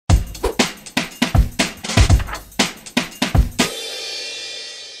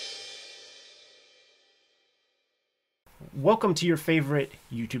welcome to your favorite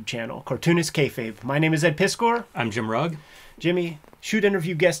YouTube channel, Cartoonist Kayfabe. My name is Ed Piscor. I'm Jim Rugg. Jimmy, shoot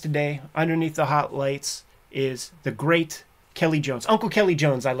interview guest today, underneath the hot lights, is the great Kelly Jones. Uncle Kelly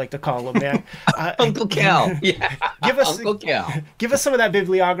Jones, I like to call him, man. Uncle Kel. Yeah. Give us, Uncle Kel. Give us some of that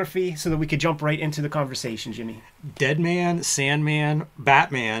bibliography so that we could jump right into the conversation, Jimmy. Deadman, Sandman,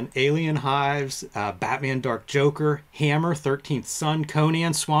 Batman, Alien Hives, Batman Dark Joker, Hammer, 13th Son,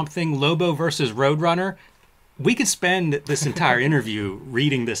 Conan, Swamp Thing, Lobo versus Roadrunner. We could spend this entire interview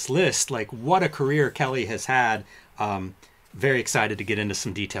reading this list. Like, what a career Kelly has had. Very excited to get into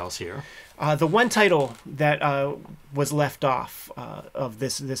some details here. The one title that was left off of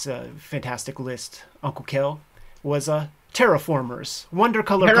this fantastic list, Uncle Kel, was Terraformers, Wonder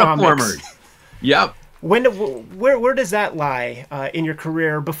Color Comics. Yep. Where does that lie in your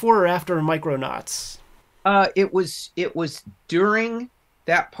career, before or after Micronauts? It was during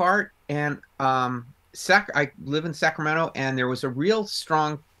that part, and I live in Sacramento, and there was a real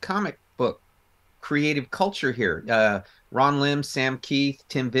strong comic book creative culture here. Ron Lim, Sam Keith,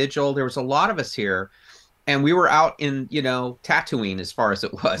 Tim Vigil. There was a lot of us here, and we were out in, Tatooine as far as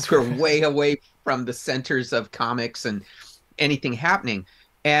it was. We were way away from the centers of comics and anything happening.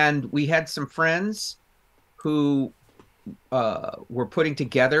 And we had some friends who were putting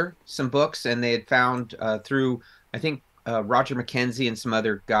together some books, and they had found through, I think, Roger McKenzie and some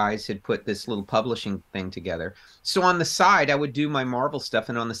other guys had put this little publishing thing together. So on the side, I would do my Marvel stuff,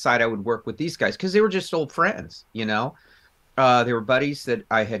 and on the side, I would work with these guys because they were just old friends, They were buddies that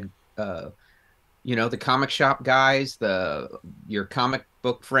I had, the comic shop guys, your comic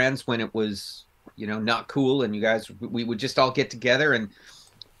book friends when it was, not cool, and you guys, we would just all get together, and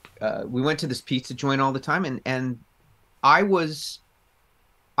we went to this pizza joint all the time, and I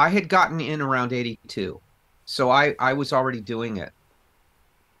had gotten in around 82. So I was already doing it,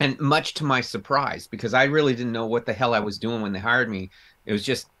 and much to my surprise, because I really didn't know what the hell I was doing when they hired me. It was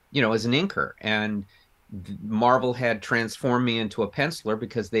just, as an inker, and Marvel had transformed me into a penciler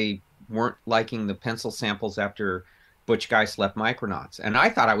because they weren't liking the pencil samples after Butch Geist left Micronauts. And I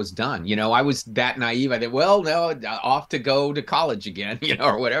thought I was done. I was that naive. I thought, well, no, off to go to college again,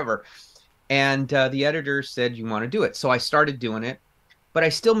 or whatever. And the editor said, you want to do it. So I started doing it, but I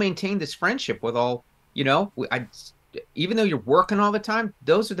still maintained this friendship with all, even though you're working all the time,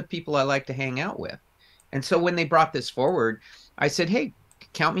 those are the people I like to hang out with. And so when they brought this forward, I said, hey,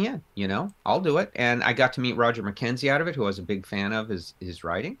 count me in, I'll do it. And I got to meet Roger McKenzie out of it, who I was a big fan of his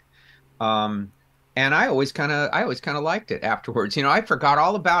writing. And I always kind of liked it afterwards. I forgot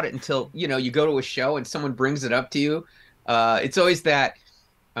all about it until, you go to a show and someone brings it up to you. It's always that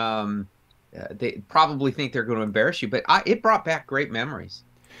they probably think they're going to embarrass you, but it brought back great memories.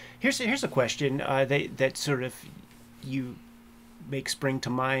 Here's a question that sort of you make spring to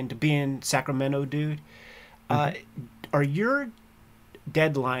mind, being Sacramento dude. Are your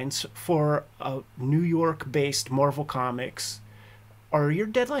deadlines for New York-based Marvel Comics, are your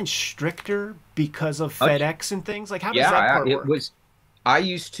deadlines stricter because of FedEx and things? Like, how does that part work? I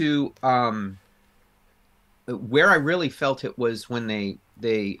used to, where I really felt it was when they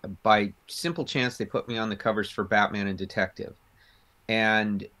by simple chance, they put me on the covers for Batman and Detective.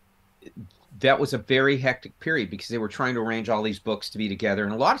 And that was a very hectic period because they were trying to arrange all these books to be together.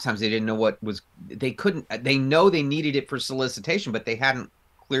 And a lot of times they didn't know they know they needed it for solicitation, but they hadn't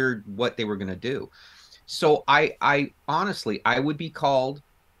cleared what they were going to do. So I honestly, I would be called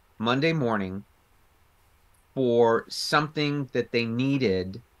Monday morning for something that they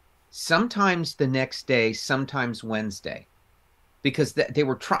needed, sometimes the next day, sometimes Wednesday, because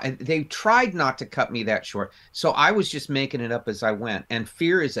they tried not to cut me that short. So I was just making it up as I went. And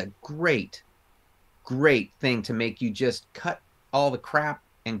fear is a great thing to make you just cut all the crap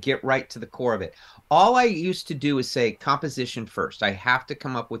and get right to the core of it. All I used to do is say composition first. I have to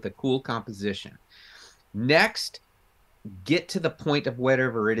come up with a cool composition. Next, get to the point of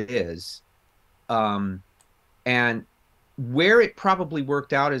whatever it is. And where it probably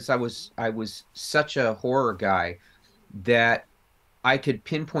worked out is I was such a horror guy that I could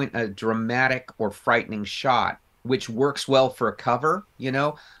pinpoint a dramatic or frightening shot, which works well for a cover.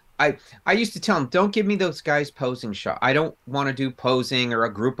 I used to tell them, don't give me those guys posing shot. I don't want to do posing or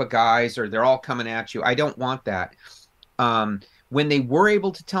a group of guys or they're all coming at you. I don't want that. When they were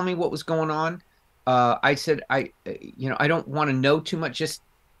able to tell me what was going on, I said, I don't want to know too much. Just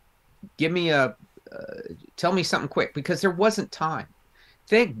give me tell me something quick, because there wasn't time.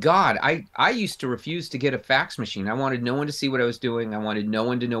 Thank God. I used to refuse to get a fax machine. I wanted no one to see what I was doing. I wanted no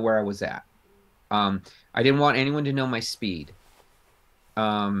one to know where I was at. I didn't want anyone to know my speed.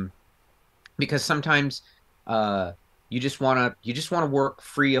 Because sometimes you just want to work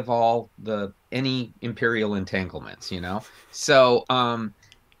free of all the any imperial entanglements, you know. So and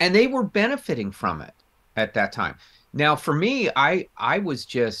they were benefiting from it at that time. Now for me, I was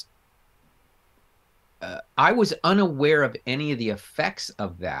just I was unaware of any of the effects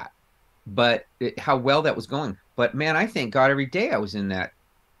of that, but how well that was going. But man, I thank God every day I was in that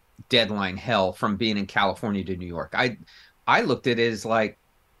deadline hell from being in California to New York. I looked at it as like,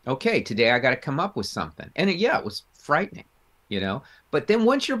 okay, today I got to come up with something. And yeah, it was frightening, you know. But then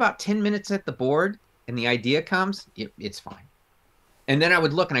once you're about 10 minutes at the board and the idea comes, it's fine. And then I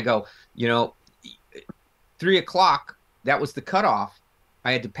would look and I go, you know, 3 o'clock, that was the cutoff.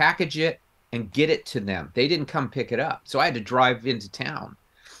 I had to package it and get it to them. They didn't come pick it up. So I had to drive into town.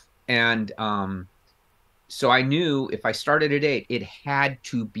 And so I knew if I started at 8, it had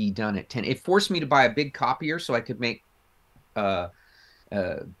to be done at 10. It forced me to buy a big copier so I could make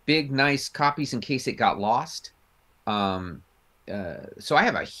big, nice copies in case it got lost. So I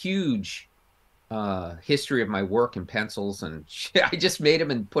have a huge history of my work in pencils, and I just made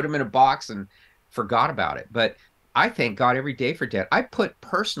them and put them in a box and forgot about it. But I thank God every day for I put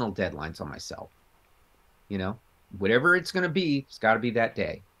personal deadlines on myself. You know, whatever it's going to be, it's got to be that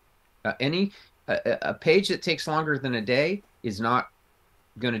day. A page that takes longer than a day is not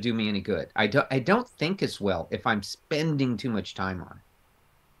going to do me any good. I don't think as well if I'm spending too much time on it.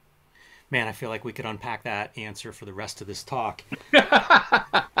 Man, I feel like we could unpack that answer for the rest of this talk.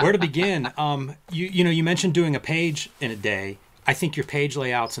 Where to begin? You know, you mentioned doing a page in a day. I think your page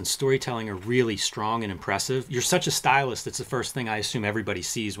layouts and storytelling are really strong and impressive. You're such a stylist. It's the first thing I assume everybody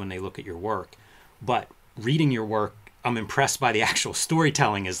sees when they look at your work. But reading your work, I'm impressed by the actual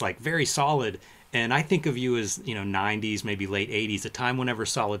storytelling is like very solid. And I think of you as, you know, 90s, maybe late 80s, a time whenever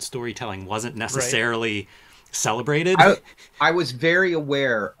solid storytelling wasn't necessarily celebrated. I was very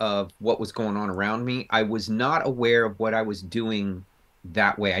aware of what was going on around me. I was not aware of what I was doing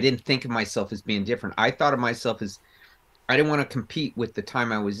that way. I didn't think of myself as being different. I thought of myself as I didn't want to compete with the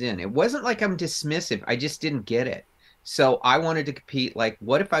time I was in. It wasn't like I'm dismissive. I just didn't get it. So I wanted to compete. Like,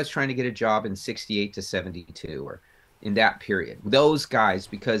 what if I was trying to get a job in 68 to 72 or in that period? Those guys,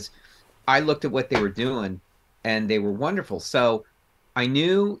 because I looked at what they were doing and they were wonderful. So I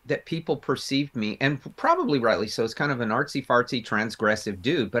knew that people perceived me, and probably rightly so, as kind of an artsy-fartsy, transgressive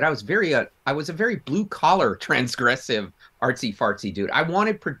dude. But I was a very blue-collar, transgressive, artsy-fartsy dude. I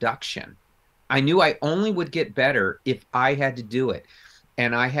wanted production. I knew I only would get better if I had to do it.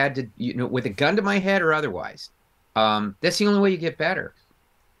 And I had to, you know, with a gun to my head or otherwise. That's the only way you get better.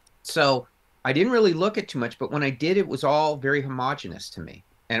 So I didn't really look at too much, but when I did, it was all very homogenous to me.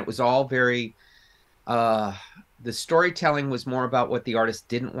 And it was all very... the storytelling was more about what the artist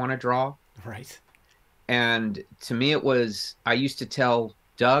didn't want to draw. Right. And to me, it was, I used to tell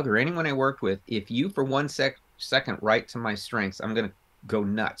Doug or anyone I worked with, if you for 1 second write to my strengths, I'm going to go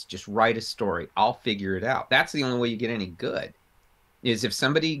nuts. Just write a story. I'll figure it out. That's the only way you get any good, is if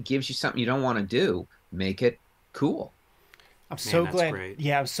somebody gives you something you don't want to do, make it cool. I'm so glad.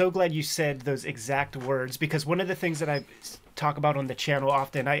 Yeah, I'm so glad you said those exact words, because one of the things that I talk about on the channel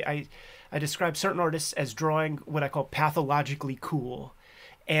often, I describe certain artists as drawing what I call pathologically cool.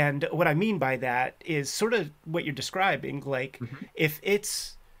 And what I mean by that is sort of what you're describing. Like, if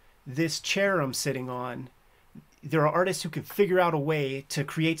it's this chair I'm sitting on, there are artists who can figure out a way to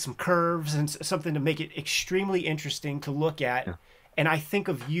create some curves and something to make it extremely interesting to look at. Yeah. And I think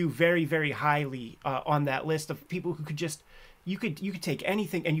of you very, very highly on that list of people who could just, you could take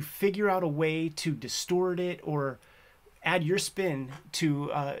anything and you figure out a way to distort it or add your spin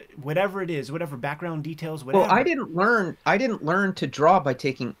to whatever it is, whatever background details, whatever. Well, I didn't learn to draw by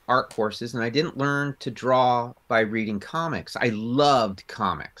taking art courses, and I didn't learn to draw by reading comics. I loved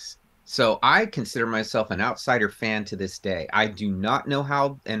comics. So I consider myself an outsider fan to this day. I do not know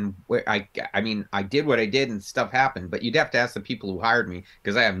how and where I mean, I did what I did and stuff happened, but you'd have to ask the people who hired me,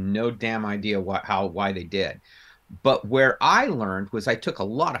 because I have no damn idea why they did. But where I learned was I took a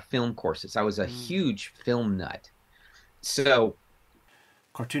lot of film courses. I was a huge film nut. So,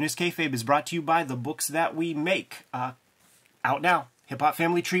 Cartoonist Kayfabe is brought to you by The Books That We Make. Out now. Hip Hop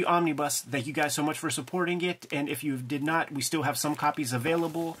Family Tree Omnibus. Thank you guys so much for supporting it. And if you did not, we still have some copies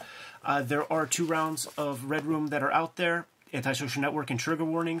available. There are 2 rounds of Red Room that are out there. Antisocial Network and Trigger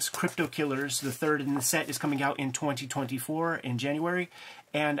Warnings. Crypto Killers, the 3rd in the set, is coming out in 2024 in January.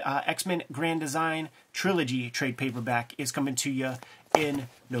 And X-Men Grand Design Trilogy trade paperback is coming to you in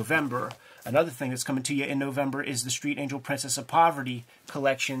November. Another thing that's coming to you in November is the Street Angel Princess of Poverty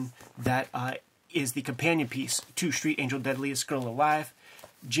collection that is the companion piece to Street Angel Deadliest Girl Alive.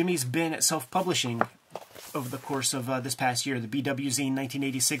 Jimmy's been self-publishing over the course of this past year, the BW Zine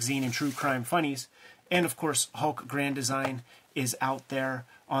 1986 zine and True Crime Funnies. And of course, Hulk Grand Design is out there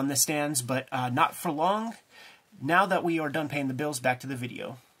on the stands, but not for long. Now that we are done paying the bills, back to the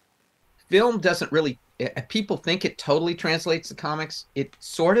video. Film doesn't really, people think it totally translates to comics. It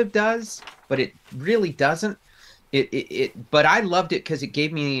sort of does, but it really doesn't. But I loved it because it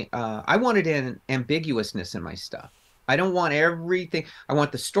gave me, I wanted an ambiguousness in my stuff. I don't want everything. I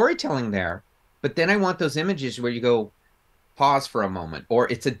want the storytelling there, but then I want those images where you go, pause for a moment,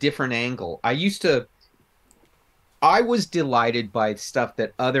 or it's a different angle. I was delighted by stuff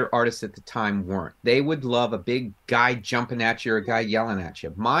that other artists at the time weren't. They would love a big guy jumping at you or a guy yelling at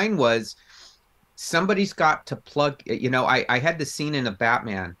you. Mine was, somebody's got to plug, I had the scene in a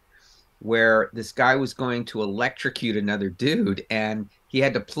Batman where this guy was going to electrocute another dude, and he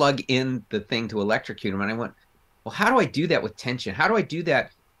had to plug in the thing to electrocute him. And I went, well, how do I do that with tension? How do I do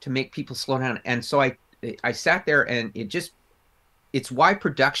that to make people slow down? And so I sat there, and it's why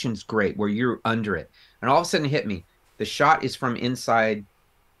production's great, where you're under it. And all of a sudden it hit me. The shot is from inside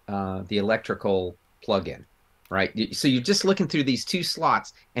the electrical plug-in, right? So you're just looking through these two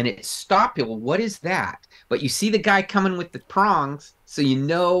slots, and it stopped you. Well, what is that? But you see the guy coming with the prongs, so you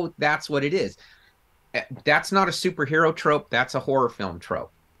know that's what it is. That's not a superhero trope. That's a horror film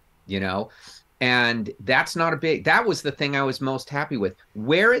trope, And that's not that was the thing I was most happy with.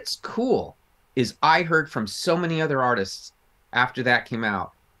 Where it's cool is I heard from so many other artists after that came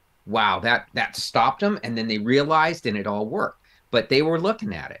out, wow, that stopped them, and then they realized, and it all worked. But they were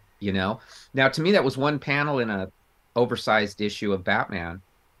looking at it, Now, to me, that was one panel in a oversized issue of Batman,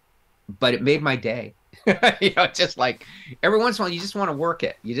 but it made my day. Just like every once in a while, you just want to work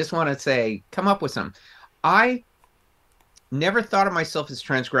it. You just want to say, come up with something. I never thought of myself as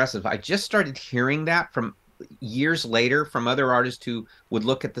transgressive. I just started hearing that from years later from other artists who would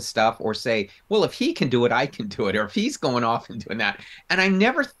look at the stuff or say, well, if he can do it, I can do it. Or if he's going off and doing that. And I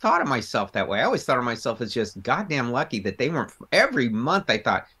never thought of myself that way. I always thought of myself as just goddamn lucky that they weren't. Every month I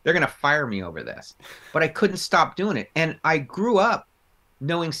thought they're going to fire me over this, but I couldn't stop doing it. And I grew up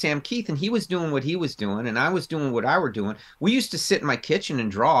knowing Sam Keith, and he was doing what he was doing, and I was doing what I were doing. We used to sit in my kitchen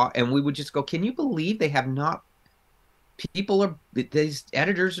and draw, and we would just go, can you believe they have not these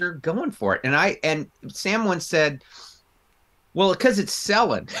editors are going for it. And Sam once said, well, because it's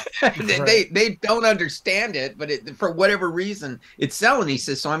selling. Right. They don't understand it, but for whatever reason, it's selling. He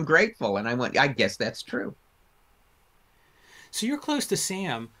says, so I'm grateful. And I went, I guess that's true. So you're close to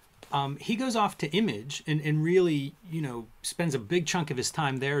Sam. He goes off to Image and really, spends a big chunk of his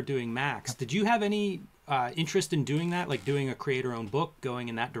time there doing Max. Did you have any interest in doing that, like doing a creator-owned book, going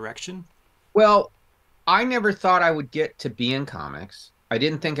in that direction? Well, I never thought I would get to be in comics. I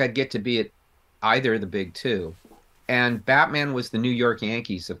didn't think I'd get to be at either of the big two. And Batman was the New York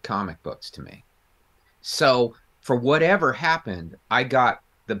Yankees of comic books to me. So for whatever happened, I got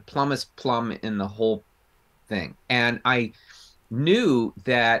the plumbest plum in the whole thing. And I knew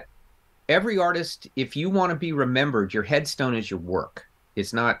that every artist, if you want to be remembered, your headstone is your work.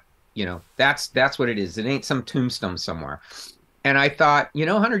 It's not, that's what it is. It ain't some tombstone somewhere. And I thought,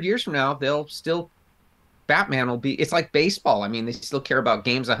 100 years from now, they'll still, Batman will be, it's like baseball. I mean, they still care about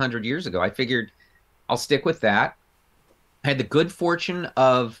games 100 years ago. I figured I'll stick with that. I had the good fortune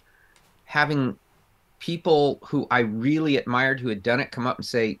of having people who I really admired who had done it come up and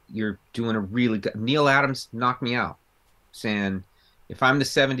say, you're doing a really good, Neil Adams knocked me out saying, if I'm the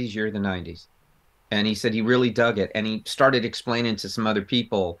 70s, you're the 90s. And he said he really dug it. And he started explaining to some other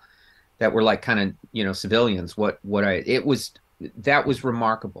people that were like kind of, civilians, that was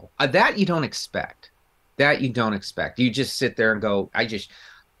remarkable. That you don't expect. That you don't expect. You just sit there and go,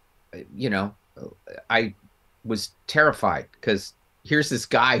 I was terrified because here's this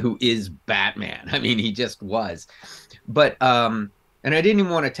guy who is Batman. I mean, he just was. But, and I didn't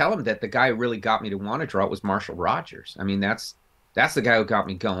even want to tell him that the guy who really got me to want to draw it was Marshall Rogers. I mean, that's the guy who got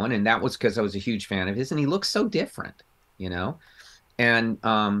me going. And that was because I was a huge fan of his, and he looks so different, And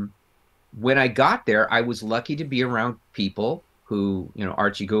when I got there, I was lucky to be around people who,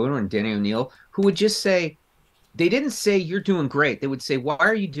 Archie Goodwin and Denny O'Neil, who would just say, they didn't say, you're doing great. They would say, why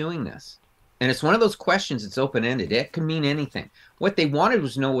are you doing this? And it's one of those questions that's open-ended. It can mean anything. What they wanted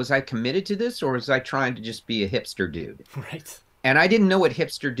was to know, was I committed to this, or was I trying to just be a hipster dude? Right. And I didn't know what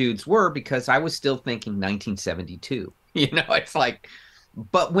hipster dudes were because I was still thinking 1972. It's like,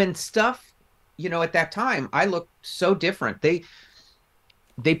 but when stuff, at that time, I looked so different. They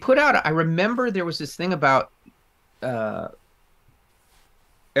put out, I remember there was this thing about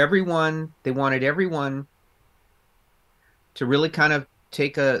everyone, they wanted everyone to really kind of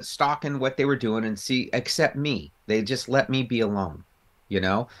take a stock in what they were doing and see, except me. They just let me be alone,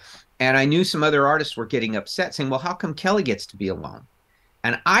 And I knew some other artists were getting upset saying, well, how come Kelly gets to be alone?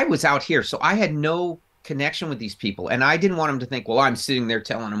 And I was out here, so I had no connection with these people, and I didn't want them to think, well, I'm sitting there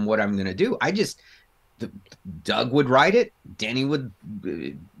telling them what I'm going to do. I just the, Doug would write it, Denny would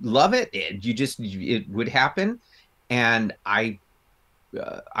love it. It would happen, and I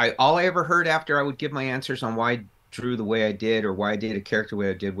all I ever heard after I would give my answers on why I drew the way I did or why I did a character the way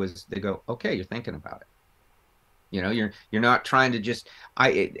I did was they go, okay, you're thinking about it. You know, you're not trying to just.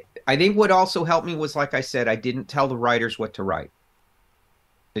 I think what also helped me was, like I said, I didn't tell the writers what to write.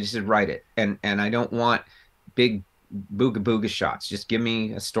 I just said write it, and I don't want big booga booga shots. Just give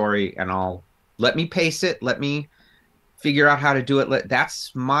me a story, and I'll let me pace it. Let me figure out how to do it.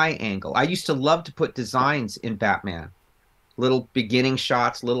 That's my angle. I used to love to put designs in Batman, little beginning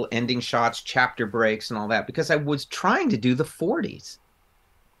shots, little ending shots, chapter breaks, and all that, because I was trying to do the 40s.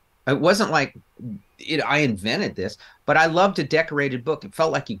 It wasn't like I invented this, but I loved a decorated book. It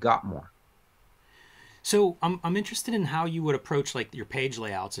felt like you got more. So I'm interested in how you would approach like your page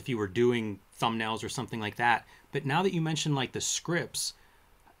layouts if you were doing thumbnails or something like that. But now that you mentioned like the scripts,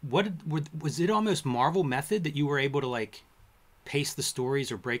 was it almost Marvel method that you were able to like paste the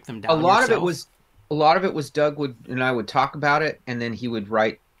stories or break them down yourself? A lot of it was Doug would and I would talk about it, and then he would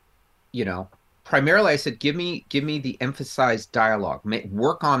write, you know, primarily I said, give me the emphasized dialogue,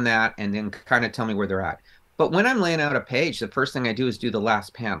 work on that, and then kind of tell me where they're at. But when I'm laying out a page, the first thing I do is do the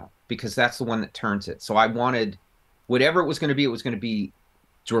last panel, because that's the one that turns it. So I wanted whatever it was going to be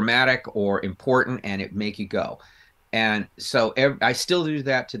dramatic or important, and it make you go. And so I still do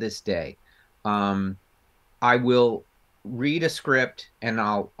that to this day. I will read a script and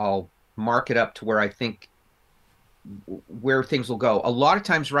I'll mark it up to where I think where things will go. A lot of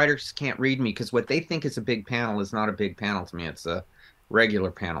times writers can't read me because what they think is a big panel is not a big panel to me. It's a regular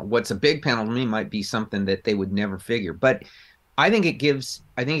panel. What's a big panel to me might be something that they would never figure. But I think it gives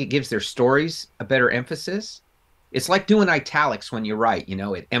their stories a better emphasis. It's like doing italics when you write, you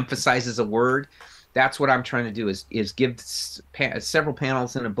know, it emphasizes a word. That's what I'm trying to do is give several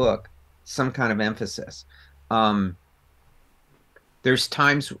panels in a book some kind of emphasis. There's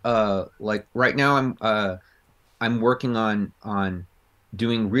times like right now I'm working on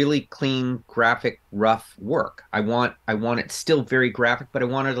doing really clean graphic rough work. I want it still very graphic, but I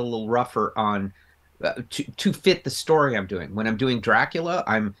want it a little rougher on to fit the story I'm doing. When I'm doing Dracula,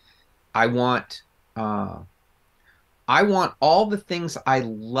 I want I want all the things I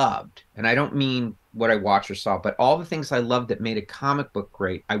loved, and I don't mean what I watched or saw, but all the things I loved that made a comic book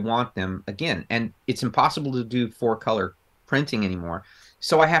great. I want them again, and it's impossible to do 4-color printing anymore,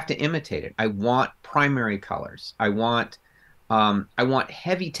 so I have to imitate it. I want primary colors. I want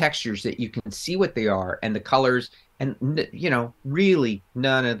heavy textures that you can see what they are, and the colors, and you know, really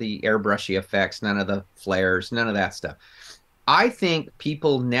none of the airbrushy effects, none of the flares, none of that stuff. I think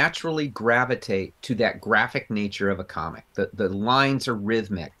people naturally gravitate to that graphic nature of a comic. The lines are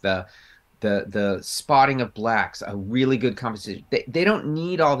rhythmic. The spotting of blacks, a really good composition. They don't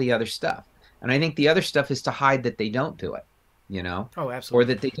need all the other stuff. And I think the other stuff is to hide that they don't do it, you know? Oh, absolutely. Or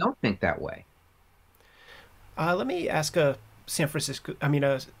that they don't think that way. Let me ask a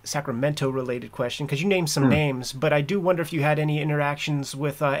Sacramento related question, because you named some names, but I do wonder if you had any interactions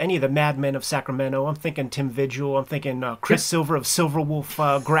with any of the madmen of Sacramento. I'm thinking Tim Vigil. I'm thinking Chris Silver of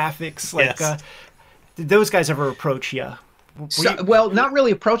Silverwolf Graphics. Like, Yes. did those guys ever approach you? Well, not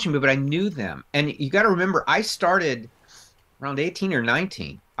really approaching me, but I knew them. And you got to remember, I started around 18 or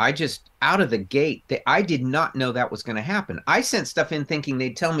 19. I just, out of the gate, I did not know that was going to happen. I sent stuff in thinking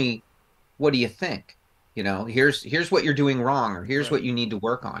they'd tell me, what do you think? You know, here's what you're doing wrong, or here's what you need to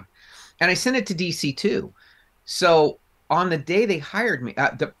work on. And I sent it to DC too. So on the day they hired me,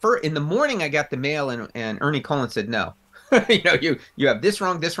 in the morning I got the mail, and Ernie Colan said, no, you know, you have this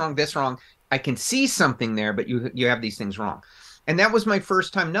wrong, this wrong, this wrong. I can see something there, but you have these things wrong. And that was my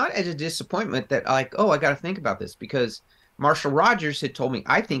first time, not as a disappointment that like, oh, I got to think about this, because Marshall Rogers had told me,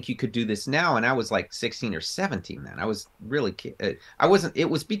 I think you could do this now. And I was like 16 or 17 then. I was really, I wasn't, it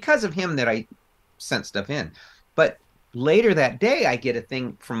was because of him that I sent stuff in. But later that day, I get a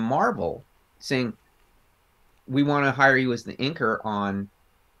thing from Marvel saying, we want to hire you as the inker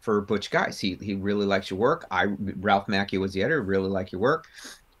for Butch Guys. He really likes your work. Ralph Macchio was the editor, really like your work.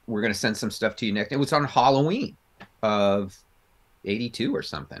 We're going to send some stuff to you next. It was on Halloween of 82 or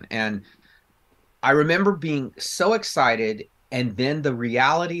something. And I remember being so excited, and then the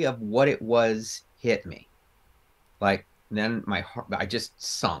reality of what it was hit me. Like, then my heart, I just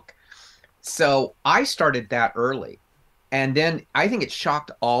sunk. So I started that early. And then I think it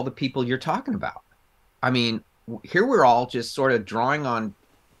shocked all the people you're talking about. I mean, here we're all just sort of drawing on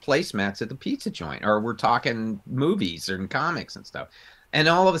placemats at the pizza joint, or we're talking movies and comics and stuff. And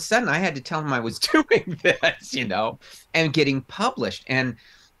all of a sudden I had to tell him I was doing this, you know, and getting published. And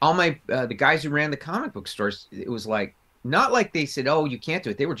all my the guys who ran the comic book stores, it was like, not like they said, oh, you can't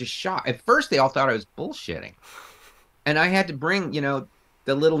do it. They were just shocked. At first they all thought I was bullshitting. And I had to bring, you know,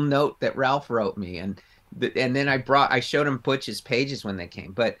 the little note that Ralph wrote me, and then I showed him Butch's pages when they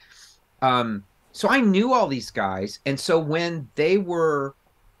came. But so I knew all these guys, and so when they were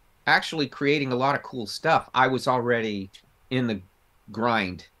actually creating a lot of cool stuff, I was already in the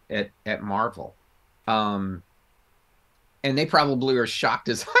grind at Marvel. And they probably were shocked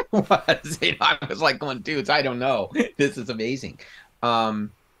as I was. You know, I was like going, dudes, I don't know. This is amazing.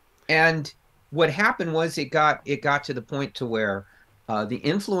 And what happened was it got to the point to where the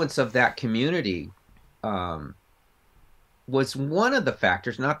influence of that community was one of the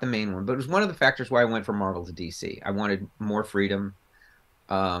factors, not the main one, but it was one of the factors why I went from Marvel to DC. I wanted more freedom.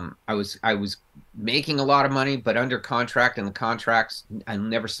 I was making a lot of money, but under contract, and the contracts, I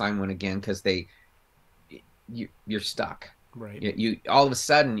never signed one again because you're stuck. Right. You all of a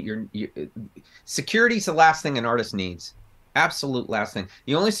sudden security's the last thing an artist needs. Absolute last thing.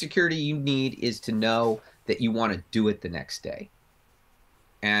 The only security you need is to know that you want to do it the next day,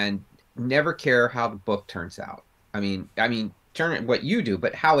 and never care how the book turns out. I mean, turn it what you do,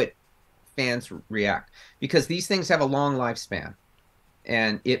 but how fans react, because these things have a long lifespan,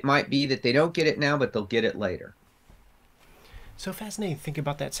 and it might be that they don't get it now, but they'll get it later. So fascinating to think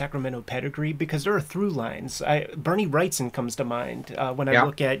about that Sacramento pedigree, because there are through lines. Bernie Wrightson comes to mind when I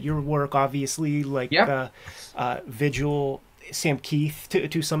look at your work, obviously, like Vigil, Sam Keith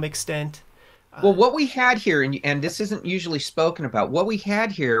to some extent. Well, what we had here, and this isn't usually spoken about, what we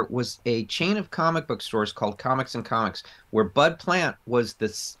had here was a chain of comic book stores called Comics and Comics, where Bud Plant was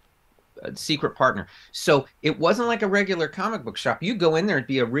this secret partner. So it wasn't like a regular comic book shop. You go in there, it'd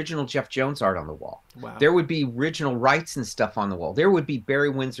be original Jeff Jones art on the wall. Wow. There would be original Wrightson stuff on the wall. There would be Barry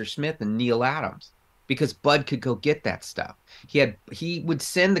Windsor Smith and Neil Adams, because Bud could go get that stuff. He would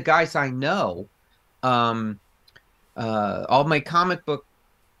send the guys I know, all my comic book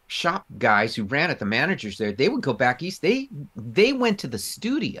shop guys who ran it, the managers there, they would go back east. They went to the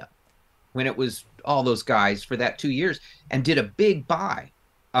studio when it was all those guys for that 2 years and did a big buy.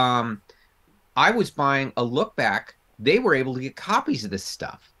 I was buying a look back. They were able to get copies of this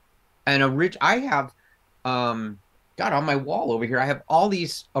stuff. And I have, God, on my wall over here, I have all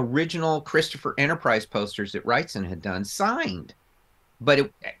these original Christopher Enterprise posters that Wrightson had done signed.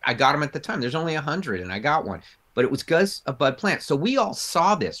 But I got them at the time. There's only 100, and I got one. But it was because of Bud Plant. So we all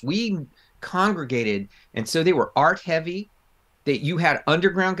saw this. We congregated, and so they were art heavy. That you had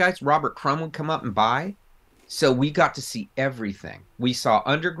underground guys. Robert Crumb would come up and buy. So we got to see everything. We saw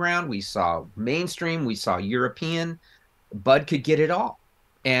underground, we saw mainstream, we saw European. Bud could get it all.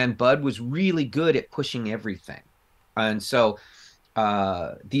 And Bud was really good at pushing everything. And so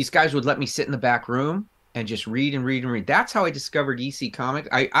these guys would let me sit in the back room and just read and read and read. That's how I discovered EC Comics.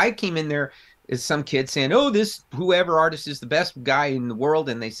 I came in there as some kid saying, oh, this whoever artist is the best guy in the world.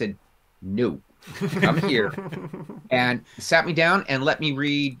 And they said, no, come here. And sat me down and let me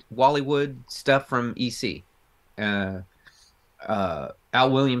read Wallywood stuff from EC. Al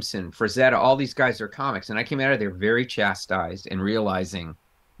Williamson, Frazetta, all these guys are comics. And I came out of there very chastised and realizing,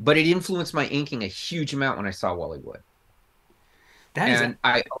 but it influenced my inking a huge amount when I saw Wallywood.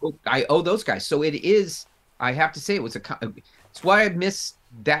 I owe those guys. So it is, I have to say, it's why I miss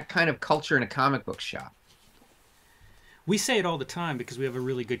that kind of culture in a comic book shop. We say it all the time because we have a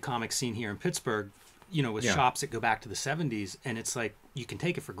really good comic scene here in Pittsburgh, you know, with shops that go back to the 70s. And it's like, you can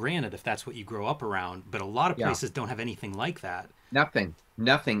take it for granted if that's what you grow up around. But a lot of places don't have anything like that. Nothing.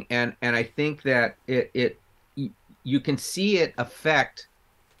 And I think that you can see it affect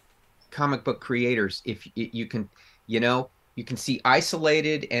comic book creators. If you can, you know, you can see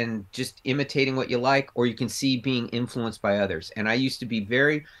isolated and just imitating what you like, or you can see being influenced by others. And I used to be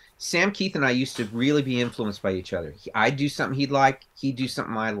Sam Keith and I used to really be influenced by each other. I'd do something he'd like, he'd do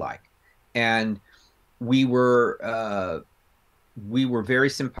something I like. And we were very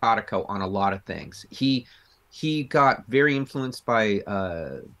simpatico on a lot of things. He got very influenced by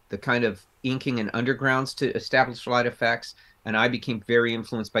the kind of inking and undergrounds to establish light effects, and I became very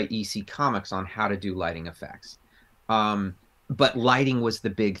influenced by EC Comics on how to do lighting effects. But lighting was the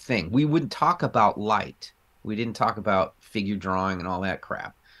big thing. We wouldn't talk about light. We didn't talk about figure drawing and all that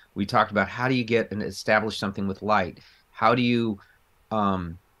crap. We talked about how do you get and establish something with light? How do you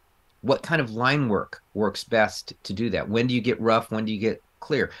what kind of line work works best to do that? When do you get rough? When do you get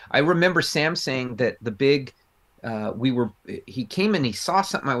clear? I remember Sam saying that the big, he came and he saw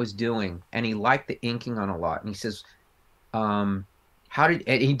something I was doing and he liked the inking on a lot. And he says, and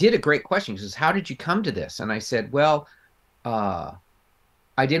he did a great question. He says, how did you come to this? And I said, well,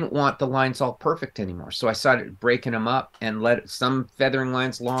 I didn't want the lines all perfect anymore. So I started breaking them up and let some feathering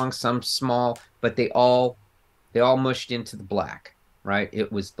lines long, some small, but they all mushed into the black, right?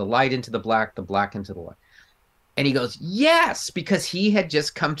 It was the light into the black into the light. And he goes, yes, because he had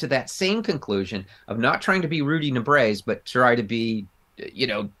just come to that same conclusion of not trying to be Rudy Nebrez, but try to be, you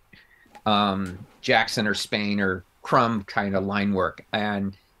know, Jackson or Spain or Crumb kind of line work.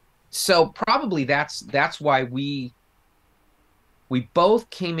 And so probably that's why we both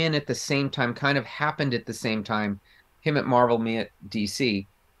came in at the same time, kind of happened at the same time, him at Marvel, me at DC,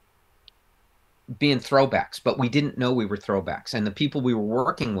 being throwbacks, but we didn't know we were throwbacks. And the people we were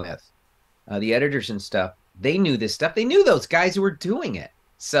working with, the editors and stuff, they knew this stuff. They knew those guys who were doing it.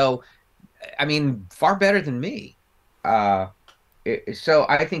 So, I mean, far better than me. So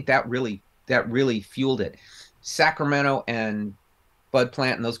I think that really fueled it. Sacramento and Bud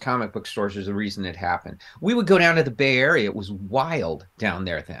Plant and those comic book stores is the reason it happened. We would go down to the Bay Area. It was wild down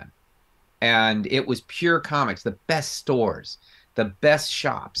there then. And it was pure comics, the best stores, the best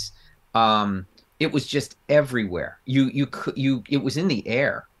shops. It was just everywhere. It was in the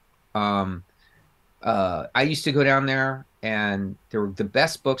air. I used to go down there, and there were the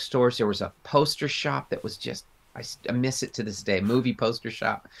best bookstores. There was a poster shop that was just, I miss it to this day, movie poster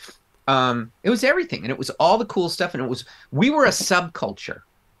shop. It was everything, and it was all the cool stuff, and we were a subculture.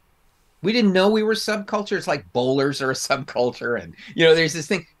 We didn't know we were subculture. It's like bowlers are a subculture, and you know, there's this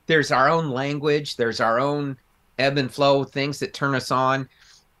thing. There's our own language. There's our own ebb and flow things that turn us on.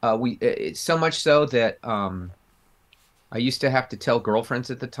 So much so that I used to have to tell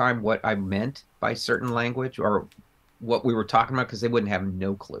girlfriends at the time what I meant by certain language or what we were talking about, because they wouldn't have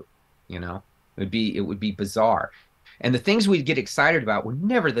no clue. You know, it would be bizarre. And the things we'd get excited about were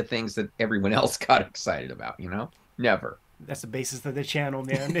never the things that everyone else got excited about, you know? Never. That's the basis of the channel,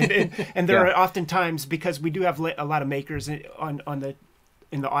 man. And there are often times, because we do have a lot of makers in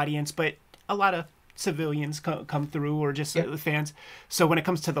the audience, but a lot of civilians come through, or just fans. So when it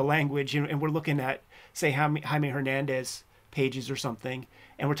comes to the language, and we're looking at, say, Jaime Hernandez pages or something,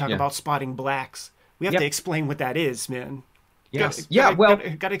 and we're talking about spotting blacks, we have to explain what that is, man. Yes. Got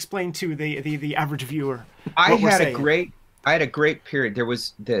to explain to the average viewer. I had a great period.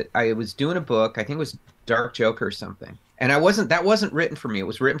 I was doing a book. I think it was Dark Joker or something. And that wasn't written for me. It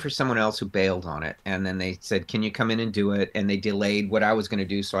was written for someone else who bailed on it. And then they said, "Can you come in and do it?" And they delayed what I was going to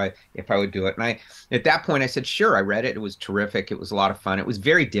do, if I would do it. And at that point I said, "Sure." I read it. It was terrific. It was a lot of fun. It was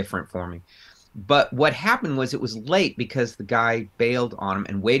very different for me. But what happened was it was late because the guy bailed on him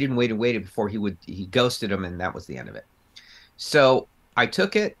and waited before he ghosted him, and that was the end of it. So I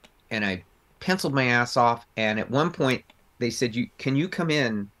took it and I penciled my ass off. And at one point they said, "Can you come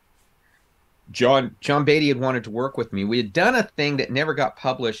in?" John Beatty had wanted to work with me. We had done a thing that never got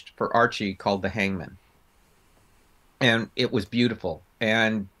published for Archie called The Hangman. And it was beautiful.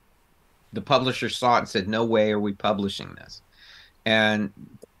 And the publisher saw it and said, "No way are we publishing this." And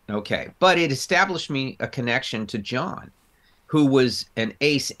okay. But it established me a connection to John, who was an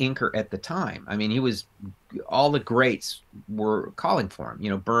ace inker at the time. I mean, all the greats were calling for him, you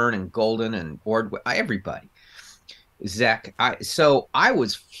know, Byrne and Golden and Ordway, everybody. Zach. So I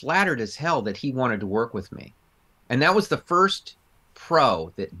was flattered as hell that he wanted to work with me. And that was the first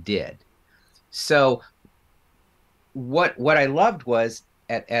pro that did. So what I loved was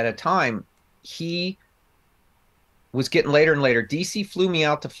at a time, he was getting later and later. DC flew me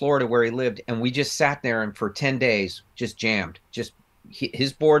out to Florida where he lived, and we just sat there and for 10 days just jammed.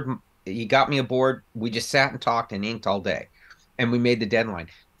 His board, he got me a board. We just sat and talked and inked all day, and we made the deadline.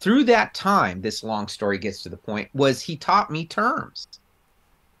 Through that time, this long story gets to the point, was he taught me terms,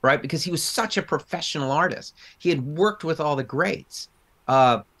 right? Because he was such a professional artist. He had worked with all the greats.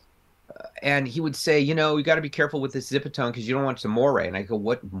 And he would say, you know, you got to be careful with this zipatone because you don't want some moray. And I go,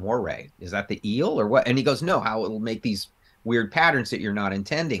 "What moray? Is that the eel or what?" And he goes, "No, how it'll make these weird patterns that you're not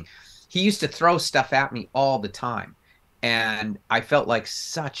intending." He used to throw stuff at me all the time. And I felt like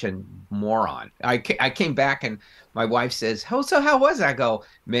such a moron. I came back and my wife says, so how was it?" I go,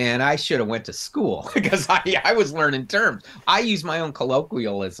 "Man, I should have went to school," because I was learning terms. I use my own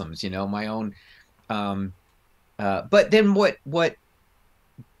colloquialisms, you know, my own. But then what I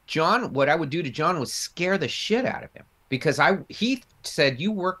would do to John was scare the shit out of him, because he said,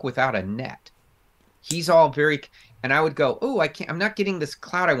 "You work without a net." He's all very, and I would go, "Oh, I'm not getting this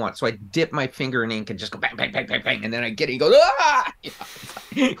cloud I want." So I dip my finger in ink and just go bang, bang, bang, bang, bang. And then I get it. He goes, "Ah!" You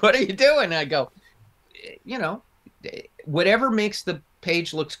know, "What are you doing?" And I go, "You know, whatever makes the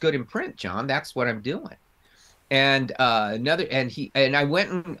page looks good in print, John, that's what I'm doing." And I went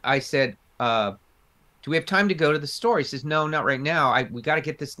and I said, Do we have time to go to the store? He says, no, not right now. We got to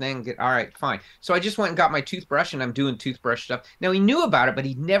get this thing. All right, fine. So I just went and got my toothbrush, and I'm doing toothbrush stuff. Now, he knew about it, but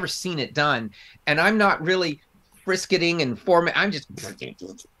he'd never seen it done. And I'm not really frisketing and forming. I'm just,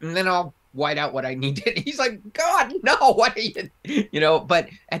 and then I'll white out what I needed. He's like, God, no, what are you, but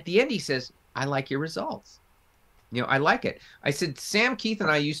at the end, he says, I like your results. I like it. I said, Sam Keith and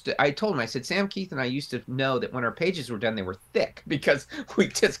I told him, I said, Sam Keith and I used to know that when our pages were done, they were thick because we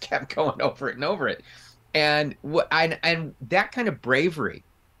just kept going over it and over it. And that kind of bravery,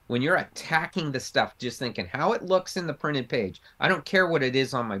 when you're attacking the stuff, just thinking how it looks in the printed page. I don't care what it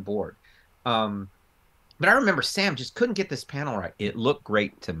is on my board. But I remember Sam just couldn't get this panel right. It looked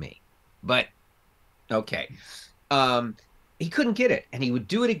great to me, but okay. He couldn't get it, and he would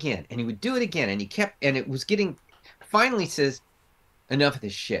do it again, and he would do it again, and it was getting, finally says, enough of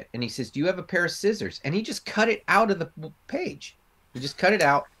this shit. And he says, do you have a pair of scissors? And he just cut it out of the page. He just cut it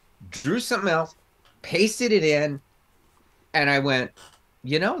out, drew something else, pasted it in, and I went,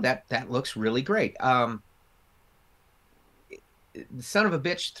 that looks really great. The son of a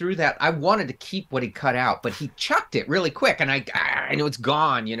bitch threw that. I wanted to keep what he cut out, but he chucked it really quick, and I know it's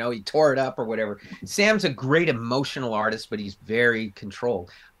gone. He tore it up or whatever. Sam's a great emotional artist, but he's very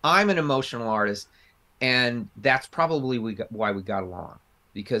controlled. I'm an emotional artist, and that's probably why we got along,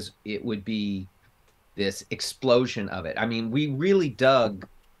 because it would be this explosion of it. I mean, we really dug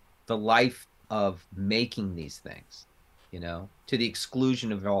the life of making these things, to the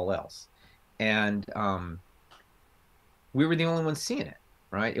exclusion of all else. And we were the only ones seeing it,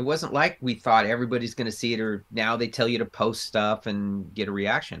 right? It wasn't like we thought everybody's going to see it, or now they tell you to post stuff and get a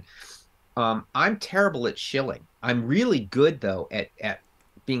reaction. I'm terrible at shilling. I'm really good, though, at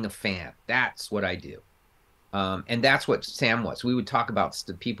being a fan. That's what I do. And that's what Sam was. We would talk about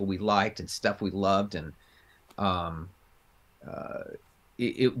the people we liked and stuff we loved, and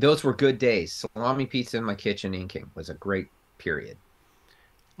those were good days. Salami pizza in my kitchen inking was a great period.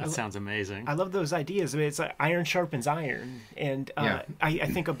 That sounds amazing. I love those ideas. I mean, it's like iron sharpens iron, and I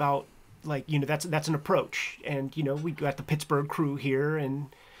think about, like, that's an approach. And we got the Pittsburgh crew here, and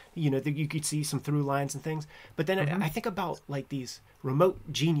you could see some through lines and things. But then I think about, like, these remote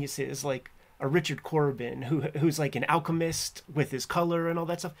geniuses, like a Richard Corbin, who's like an alchemist with his color and all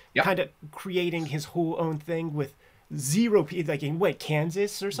that stuff, kind of creating his whole own thing with zero, like in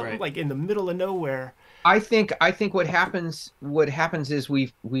Kansas or something, like in the middle of nowhere. I think what happens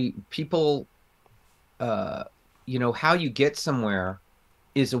is people, how you get somewhere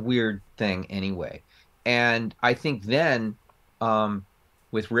is a weird thing anyway. And I think then,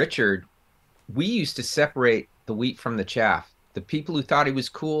 with Richard, we used to separate the wheat from the chaff. The people who thought he was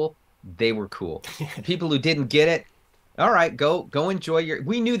cool, they were cool. The people who didn't get it, all right, go enjoy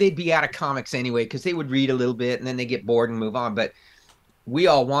we knew they'd be out of comics anyway, because they would read a little bit and then they get bored and move on. But we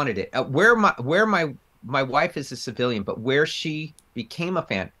all wanted it. Where my wife is a civilian, but where she became a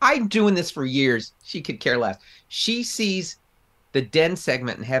fan, I'm doing this for years, she could care less. She sees the Den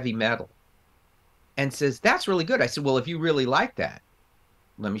segment in Heavy Metal and says, that's really good. I said, well, if you really like that,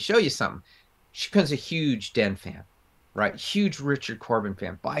 let me show you something. She becomes a huge Den fan, right? Huge Richard Corbin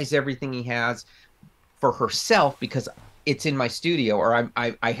fan, buys everything he has for herself because it's in my studio, or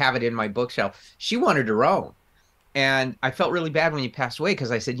I have it in my bookshelf. She wanted her own. And I felt really bad when he passed away,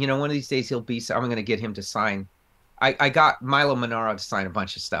 because I said, one of these days he'll be, so I'm going to get him to sign. I got Milo Manaro to sign a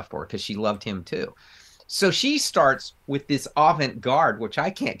bunch of stuff for her because she loved him too. So she starts with this avant-garde, which I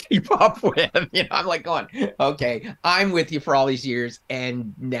can't keep up with. I'm like going, okay, I'm with you for all these years,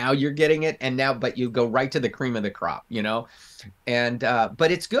 and now you're getting it, but you go right to the cream of the crop, And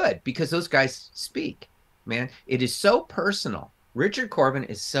but it's good because those guys speak, man. It is so personal. Richard Corbin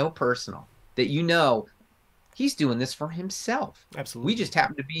is so personal that he's doing this for himself. Absolutely. We just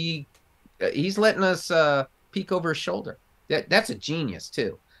happen to be, he's letting us peek over his shoulder. That's a genius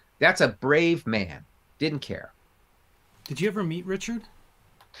too. That's a brave man. Didn't care. Did you ever meet Richard?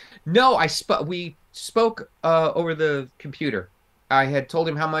 No, we spoke over the computer. I had told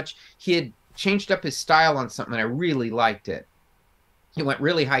him how much he had changed up his style on something, and I really liked it. He went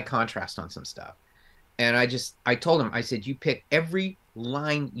really high contrast on some stuff. And I told him, I said, you pick every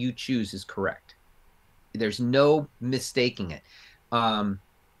line you choose is correct. There's no mistaking it. And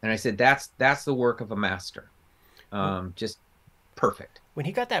I said, that's the work of a master. Just perfect. When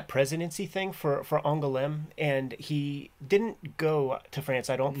he got that presidency thing for Angoulême, and he didn't go to France,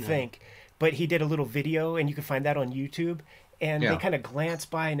 I don't think, but he did a little video, and you can find that on YouTube. And they kind of glance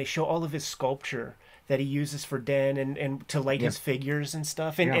by, and they show all of his sculpture that he uses for Den and to light his figures and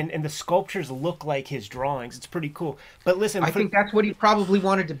stuff. And the sculptures look like his drawings. It's pretty cool. But listen, I think that's what he probably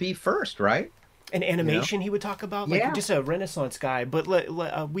wanted to be first, right? An animation he would talk about, like just a Renaissance guy. But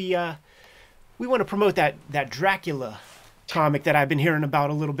we we want to promote that Dracula comic that I've been hearing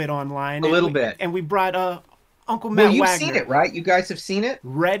about a little bit online. A little bit. And we brought Uncle Matt Well, you've Wagner. seen it, right? You guys have seen it?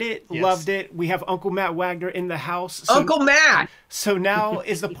 Read it, Yes. loved it. We have Uncle Matt Wagner in the house. So, Uncle Matt! So now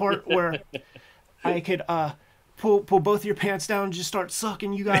is the part where I could pull both your pants down and just start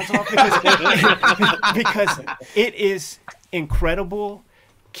sucking you guys off because it is incredible.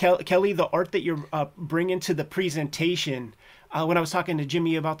 Kelly, the art that you're bringing to the presentation. When I was talking to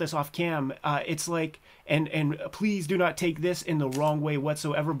Jimmy about this off cam, it's like, and please do not take this in the wrong way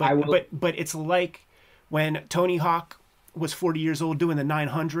whatsoever, but it's like when Tony Hawk was 40 years old doing the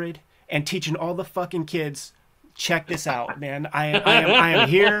 900 and teaching all the fucking kids, check this out, man. I am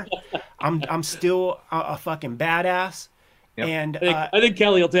here. I'm still a fucking badass. Yep. And I think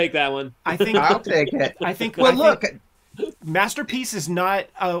Kelly will take that one. I think I'll take it. I think. Well, look. Masterpiece is not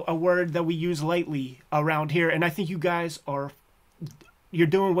a word that we use lightly around here, and I think you guys you're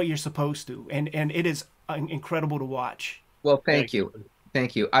doing what you're supposed to, and it is incredible to watch. Well, thank you.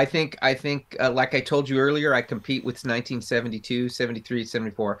 I think like I told you earlier, I compete with 1972, 73,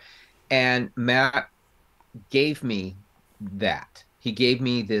 74, and Matt gave me that. He gave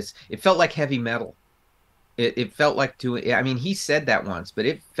me this. It felt like heavy metal. It felt like doing. I mean, he said that once, but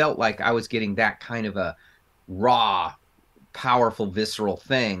it felt like I was getting that kind of a raw, powerful, visceral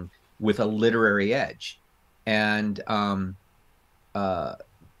thing with a literary edge, and I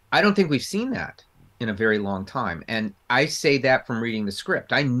don't think we've seen that in a very long time. And I say that from reading the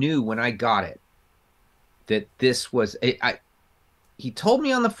script. I knew when I got it that this was he told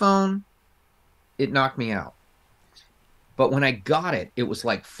me on the phone, it knocked me out. But when I got it, it was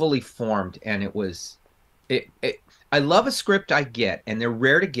like fully formed, and it was I love a script I get, and they're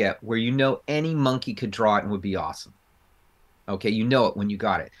rare to get, where you know any monkey could draw it and would be awesome. Okay, you know it when you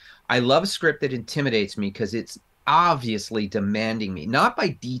got it. I love a script that intimidates me because it's obviously demanding me, not by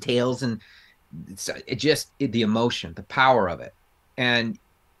details and the emotion, the power of it. And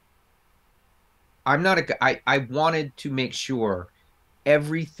I'm not I wanted to make sure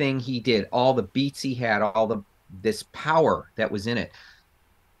everything he did, all the beats he had, this power that was in it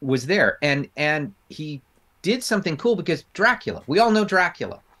was there. And he did something cool, because Dracula, we all know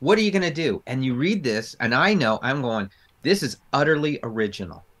Dracula. What are you going to do? And you read this, and I'm going, this is utterly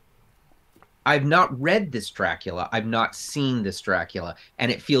original. I've not read this Dracula. I've not seen this Dracula.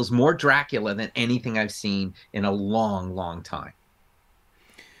 And it feels more Dracula than anything I've seen in a long, long time.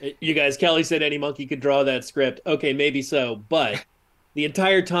 You guys, Kelly said any monkey could draw that script. Okay, maybe so. But the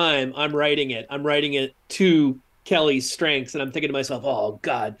entire time I'm writing it to Kelly's strengths. And I'm thinking to myself, oh,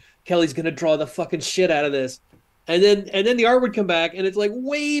 God, Kelly's going to draw the fucking shit out of this. And then the art would come back, and it's like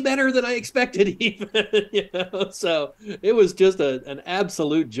way better than I expected, even. You know? So it was just an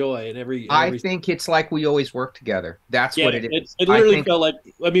absolute joy in every. I think it's like we always work together. That's what it is. It literally felt like.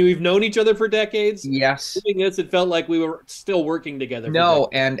 I mean, we've known each other for decades. Yes. Doing this, it felt like we were still working together. No,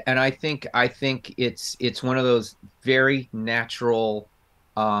 and I think it's one of those very natural,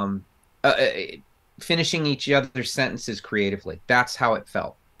 finishing each other's sentences creatively. That's how it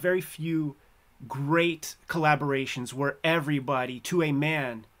felt. Very few great collaborations where everybody, to a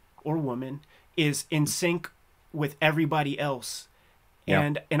man or woman, is in sync with everybody else.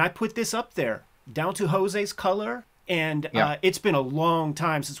 Yeah. And I put this up there, down to Jose's color, and it's been a long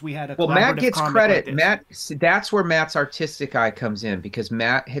time since we had a collaborative Matt gets comic credit. like Matt, that's where Matt's artistic eye comes in, because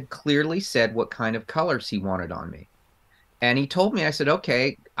Matt had clearly said what kind of colors he wanted on me. And he told me, I said,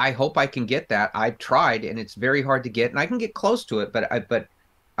 okay, I hope I can get that. I've tried, and it's very hard to get, and I can get close to it,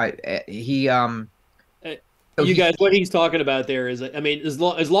 you guys, what he's talking about there is, I mean, as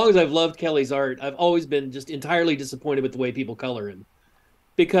long as I've loved Kelly's art, I've always been just entirely disappointed with the way people color him,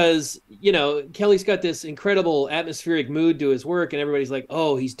 because, you know, Kelly's got this incredible atmospheric mood to his work, and everybody's like,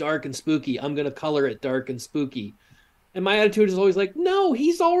 oh, he's dark and spooky, I'm going to color it dark and spooky. And my attitude is always like, no,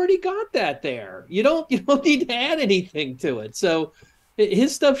 he's already got that there. You don't need to add anything to it. So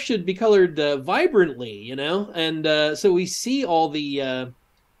his stuff should be colored vibrantly, you know? And so we see all the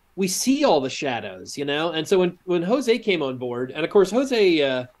shadows, you know? And so when Jose came on board, and of course,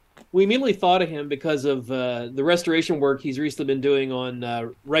 Jose, we immediately thought of him because of the restoration work he's recently been doing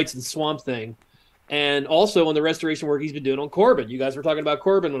on Rights and Swamp Thing, and also on the restoration work he's been doing on Corbin. You guys were talking about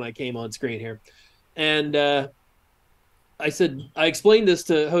Corbin when I came on screen here. And I explained this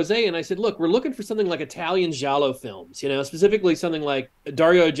to Jose, and I said, look, we're looking for something like Italian giallo films, you know, specifically something like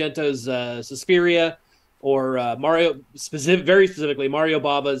Dario Argento's Suspiria, or very specifically Mario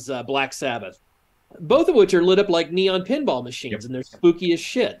Bava's Black Sabbath, both of which are lit up like neon pinball machines, and they're spooky as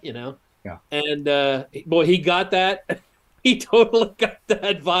shit, you know? Yeah. And boy, he got that. He totally got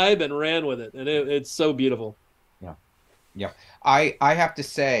that vibe and ran with it, and it's so beautiful. Yeah. Yeah. I have to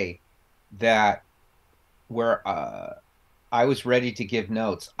say, that where I was ready to give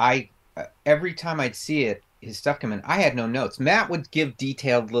notes. I every time I'd see it, his stuff come in, I had no notes. Matt would give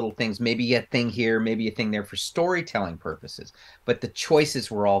detailed little things, maybe a thing here, maybe a thing there for storytelling purposes, but the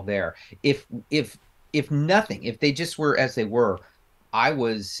choices were all there. If nothing, if they just were as they were, I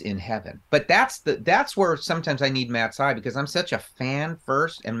was in heaven. But that's where sometimes I need Matt's eye, because I'm such a fan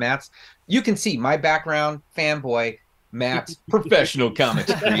first, and Matt's, you can see my background, fanboy, Matt's professional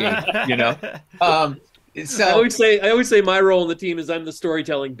comics creator, you know. So I always say my role in the team is I'm the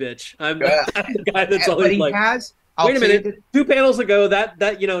storytelling bitch. I'm the guy that's always like, wait a minute, 2 panels ago that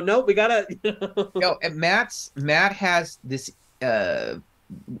nope, we gotta. Matt has this.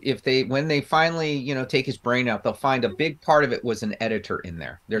 When they finally take his brain out, they'll find a big part of it was an editor in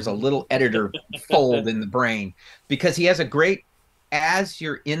there. There's a little editor fold in the brain, because he has a great, as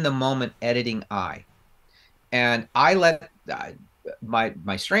you're in the moment, editing eye. And I let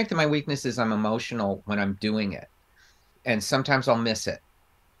my strength and my weakness is I'm emotional when I'm doing it, and sometimes I'll miss it.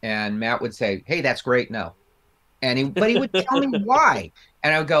 And Matt would say, "Hey, that's great." No, but he would tell me why,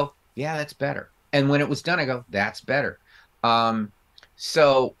 and I would go, "Yeah, that's better." And when it was done, I go, "That's better."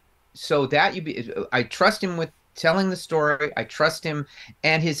 So that I trust him with telling the story. I trust him,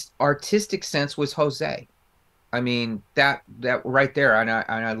 and his artistic sense was Jose. I mean, that right there. And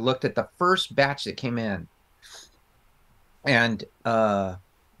I looked at the first batch that came in, and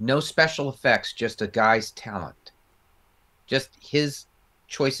no special effects, just a guy's talent, just his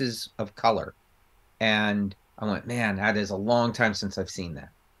choices of color. And I went, man, that is a long time since I've seen that.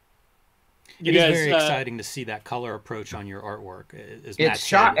 It is very exciting to see that color approach on your artwork. It's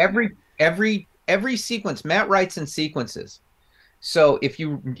shot every sequence. Matt writes in sequences. So if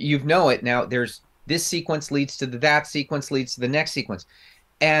you know it now, there's this sequence leads to that sequence leads to the next sequence.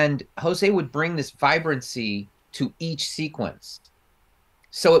 And Jose would bring this vibrancy to each sequence.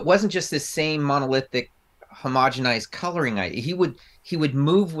 So it wasn't just this same monolithic, homogenized coloring. He would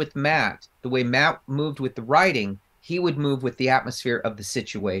move with Matt the way Matt moved with the writing. He would move with the atmosphere of the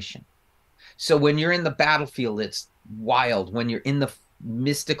situation. So when you're in the battlefield, it's wild. When you're in the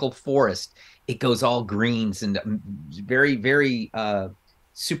mystical forest, it goes all greens and very, very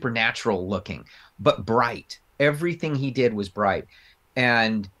supernatural looking, but bright. Everything he did was bright.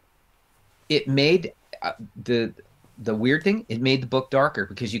 And it made the weird thing, it made the book darker,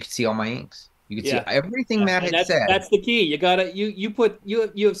 because you could see all my inks. You could see everything Matt had said. That's the key. You gotta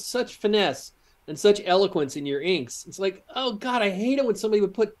you have such finesse and such eloquence in your inks. It's like, oh God, I hate it when somebody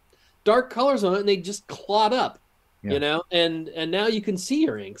would put dark colors on it and they just clot up, and now you can see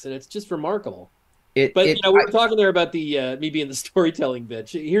your inks, and it's just remarkable. We were talking there about the me being the storytelling bitch.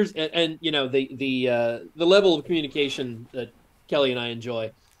 Here's the level of communication that Kelly and I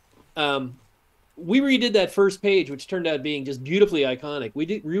enjoy. We redid that first page, which turned out being just beautifully iconic. We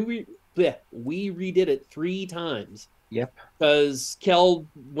redid it 3 times. Yep. Because Kel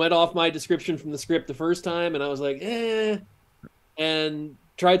went off my description from the script the first time, and I was like, and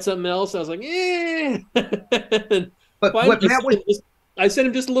tried something else. I was like, But I sent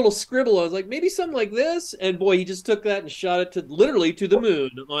him just a little scribble. I was like, maybe something like this. And boy, he just took that and shot it literally to the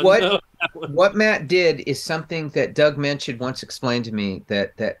moon. What Matt did is something that Doug Mensch had once explained to me,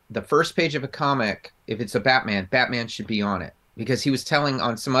 that the first page of a comic, if it's a Batman should be on it, because he was telling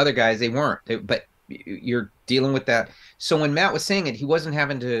on some other guys they weren't. But you're dealing with that. So when Matt was saying it, he wasn't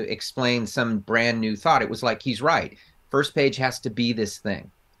having to explain some brand new thought. It was like, he's right. First page has to be this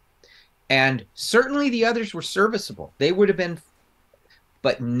thing. And certainly the others were serviceable. They would have been,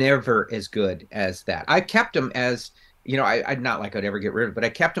 but never as good as that. I kept them as, I'd not like I'd ever get rid of it, but I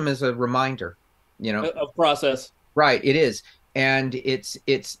kept them as a reminder, of process. Right, it is. And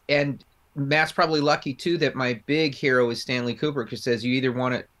and Matt's probably lucky too that my big hero is Stanley Kubrick, who says, you either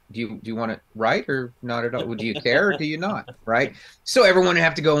want it, do you want it right or not at all? Do you care or do you not? Right. So everyone would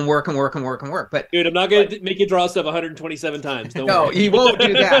have to go and work and work and work and work. But dude, I'm not going to make you draw stuff 127 times. Don't worry. He won't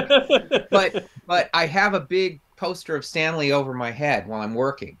do that. But I have a big poster of Stanley over my head while I'm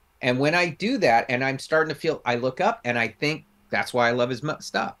working. And when I do that, and I'm starting to feel, I look up and I think that's why I love his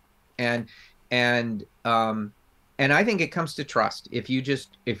stuff. And I think it comes to trust. If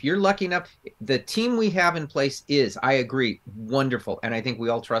you're lucky enough, the team we have in place is, I agree, wonderful. And I think we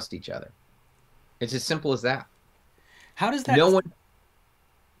all trust each other. It's as simple as that. How does that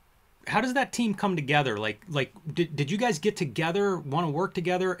team come together? Did you guys get together, want to work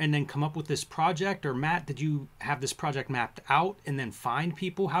together, and then come up with this project? Or Matt, did you have this project mapped out and then find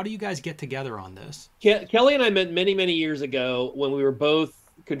people? How do you guys get together on this? Kelly and I met many, many years ago when we were both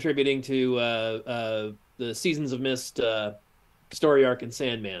contributing to the Seasons of Mist story arc in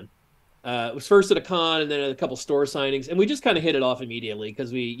Sandman. It was first at a con and then at a couple store signings, and we just kind of hit it off immediately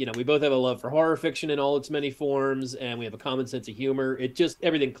because we both have a love for horror fiction in all its many forms, and we have a common sense of humor. It just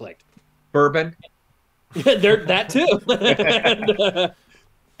everything clicked. Bourbon. There, that too.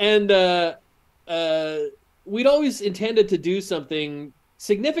 and we'd always intended to do something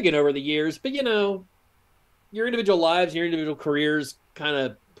significant over the years, but your individual lives, your individual careers kind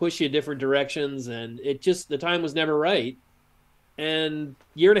of push you in different directions, and the time was never right. And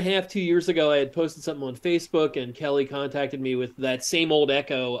year and a half, 2 years ago, I had posted something on Facebook, and Kelly contacted me with that same old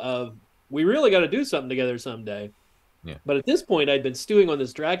echo of, we really got to do something together someday. Yeah. But at this point, I'd been stewing on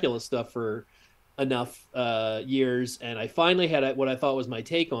this Dracula stuff for enough years, and I finally had what I thought was my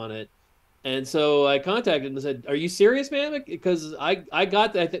take on it. And so I contacted him and said, "Are you serious, man? Because I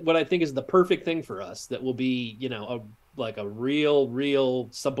got what I think is the perfect thing for us that will be, like a real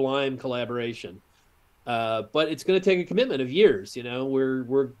sublime collaboration. But it's going to take a commitment of years.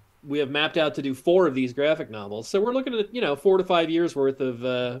 We have mapped out to do 4 of these graphic novels, so we're looking at 4 to 5 years worth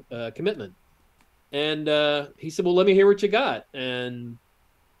of commitment." And he said, "Well, let me hear what you got." And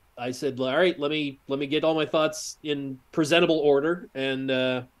I said, "All right, let me get all my thoughts in presentable order."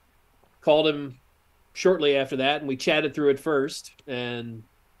 And called him shortly after that, and we chatted through it first, and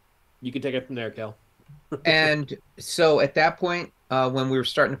you can take it from there, Kel. And so at that point, when we were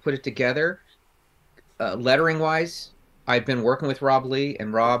starting to put it together, lettering wise, I'd been working with Rob Lee,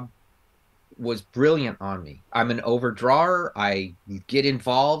 and Rob was brilliant on me. I'm an overdrawer. I get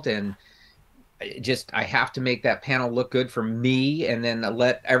involved, and I have to make that panel look good for me, and then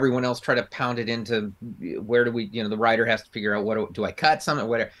let everyone else try to pound it into where do we, the writer has to figure out what do I cut something,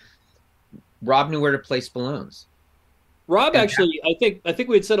 whatever. Rob knew where to place balloons. Rob, actually, I think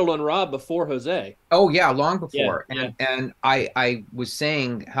we had settled on Rob before Jose. Oh yeah, long before. Yeah. And I was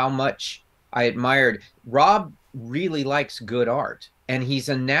saying how much I admired. Rob really likes good art, and he's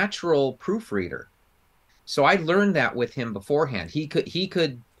a natural proofreader. So I learned that with him beforehand. He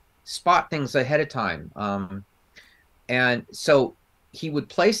could spot things ahead of time. And so he would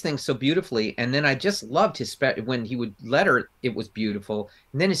place things so beautifully, and then I just loved his when he would letter, it was beautiful,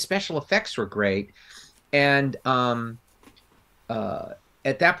 and then his special effects were great. And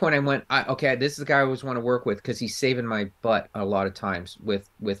at that point I went, okay, this is the guy I always want to work with, because he's saving my butt a lot of times with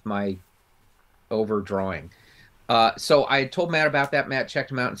my overdrawing. So I told Matt about that. Matt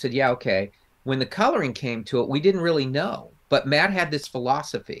checked him out and said, yeah, okay. When the coloring came to it, we didn't really know, but Matt had this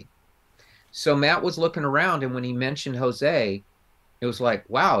philosophy. So Matt was looking around, and when he mentioned Jose, it was like,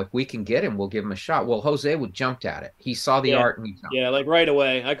 wow, if we can get him, we'll give him a shot. Well, Jose jumped at it. He saw the art, and he jumped. Yeah, like right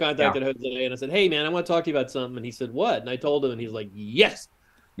away. I contacted Jose, and I said, "Hey, man, I want to talk to you about something." And he said, "What?" And I told him, and he's like, "Yes."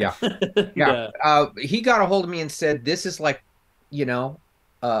 Yeah. He got a hold of me and said, "This is like,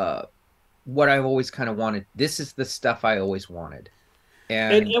 what I've always kind of wanted. This is the stuff I always wanted."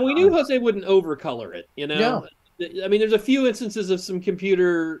 And we knew Jose wouldn't overcolor it, No. I mean, there's a few instances of some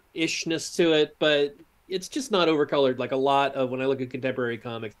computer-ishness to it, but it's just not overcolored like a lot of when I look at contemporary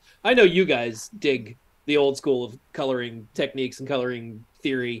comics. I know you guys dig the old school of coloring techniques and coloring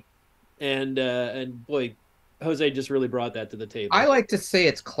theory, and boy, Jose just really brought that to the table. I like to say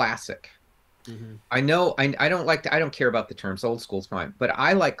it's classic. Mm-hmm. I know I don't care about the terms. Old school's fine, but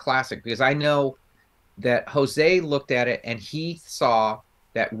I like classic because I know that Jose looked at it and he saw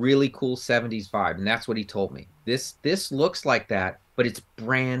that really cool 70s vibe, and that's what he told me. This looks like that, but it's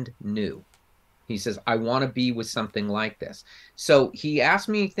brand new. He says, I want to be with something like this. So he asked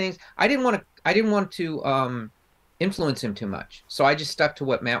me things. I didn't want to influence him too much. So I just stuck to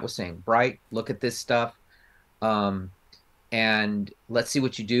what Matt was saying. Bright, look at this stuff. And let's see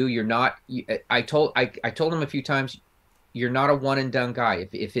what you do. You're not, I told him a few times, you're not a one and done guy.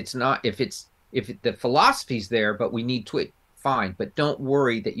 If the philosophy's there, but we need to, fine. But don't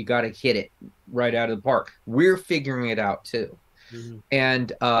worry that you got to hit it right out of the park. We're figuring it out too. Mm-hmm.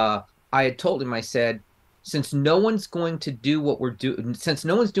 And, I had told him, I said, since no one's going to do what we're doing, since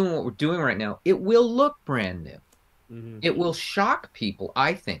no one's doing what we're doing right now, it will look brand new. Mm-hmm. It will shock people,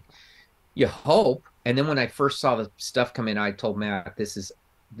 I think. You hope. And then when I first saw the stuff come in, I told Matt, this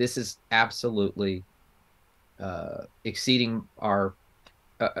is absolutely exceeding our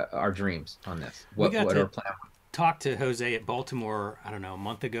dreams on this. What our plan? Talked to Jose at Baltimore, I don't know, a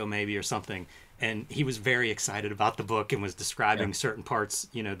month ago maybe or something. And he was very excited about the book and was describing certain parts,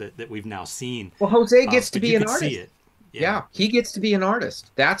 that we've now seen. Well, Jose gets to be an artist. See it. Yeah, he gets to be an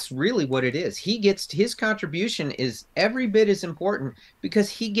artist. That's really what it is. His contribution is every bit as important because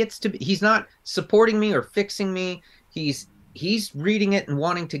he's not supporting me or fixing me. He's reading it and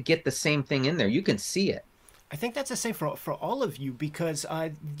wanting to get the same thing in there. You can see it. I think that's the same for all of you because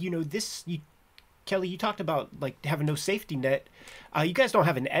Kelly, you talked about like having no safety net. You guys don't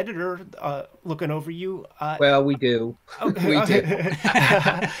have an editor looking over you. Well, we do. We do.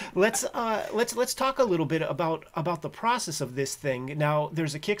 Let's talk a little bit about the process of this thing. Now,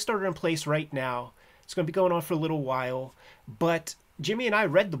 there's a Kickstarter in place right now. It's going to be going on for a little while, but Jimmy and I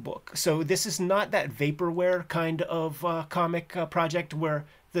read the book, so this is not that vaporware kind of comic project where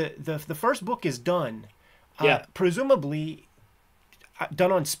the first book is done. Yeah. Presumably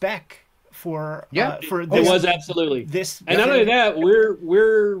done on spec for for It this, was absolutely this. And not only that,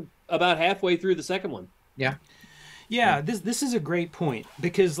 we're about halfway through the second one. Yeah, this is a great point,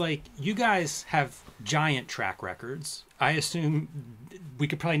 because like you guys have giant track records. I assume we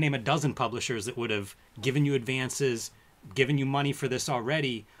could probably name a dozen publishers that would have given you advances, given you money for this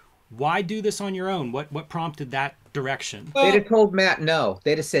already. Why do this on your own? What prompted that direction? They'd have told Matt no.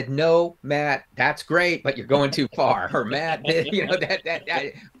 They'd have said, "No, Matt, that's great, but you're going too far." Or Matt, you know,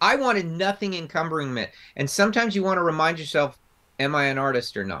 that I wanted nothing encumbering me. And sometimes you want to remind yourself, am I an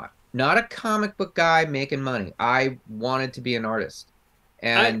artist or not? Not a comic book guy making money. I wanted to be an artist.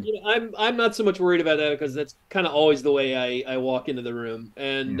 And I'm not so much worried about that, because that's kind of always the way I walk into the room.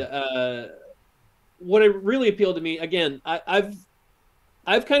 And what really appealed to me, again,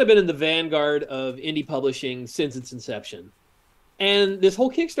 I've kind of been in the vanguard of indie publishing since its inception. And this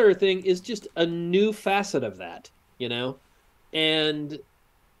whole Kickstarter thing is just a new facet of that, you know? And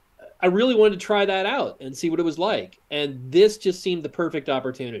I really wanted to try that out and see what it was like. And this just seemed the perfect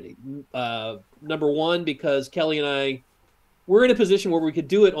opportunity. Number one, because Kelly and I were in a position where we could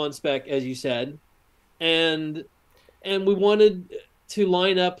do it on spec, as you said. And we wanted to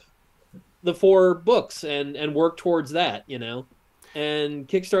line up the 4 books and work towards that, you know? And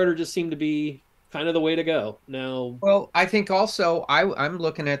Kickstarter just seemed to be kind of the way to go. Now, well, I think also I'm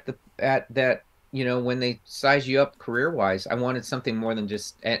looking at that, you know, when they size you up career wise, I wanted something more than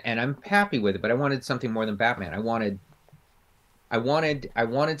just, and I'm happy with it, but I wanted something more than Batman. I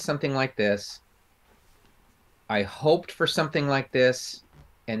wanted something like this. I hoped for something like this,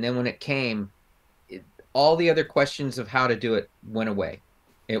 and then when it came, all the other questions of how to do it went away.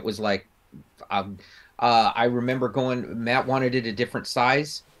 It was like, I remember Matt wanted it a different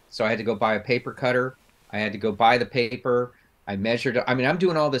size, so I had to go buy a paper cutter. I had to go buy the paper. I measured it. I mean, I'm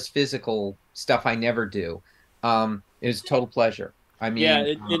doing all this physical stuff I never do. It was a total pleasure. I mean,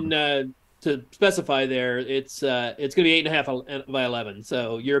 yeah, to specify there, it's going to be 8.5 by 11,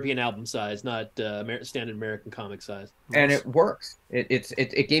 so European album size, not standard American comic size. And it works.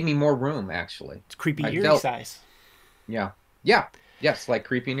 It gave me more room, actually. It's creepy eerie size. Yeah. Yes, like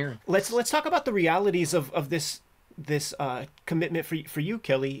creepy and eerie. Let's talk about the realities of this commitment for you,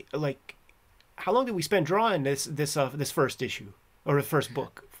 Kelly. Like, how long did we spend drawing this first issue or the first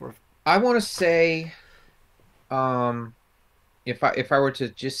book for? I want to say, if I were to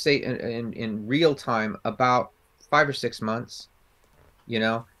just say in real time, about 5 or 6 months, you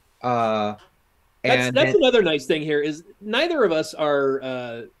know. That's another nice thing here is neither of us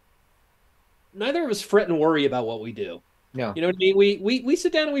fret and worry about what we do. No. You know what I mean? We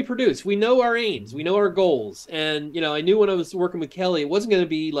sit down and we produce. We know our aims. We know our goals. And, you know, I knew when I was working with Kelly, it wasn't going to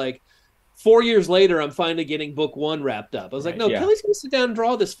be like 4 years later, I'm finally getting book 1 wrapped up. I was like, no, Kelly's going to sit down and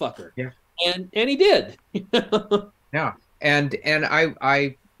draw this fucker. Yeah. And he did. Yeah. And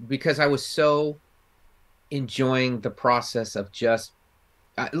I because I was so enjoying the process of just,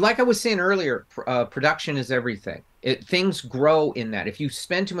 like I was saying earlier, production is everything. Things grow in that. If you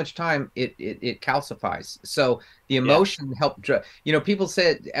spend too much time, it calcifies. So the emotion helped. You know, people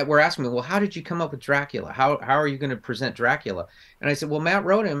were asking me, well, how did you come up with Dracula? How are you going to present Dracula? And I said, well, Matt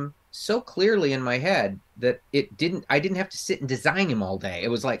wrote him so clearly in my head that I didn't have to sit and design him all day. It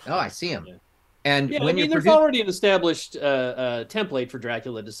was like, oh, I see him. Yeah. And yeah, when there's already an established template for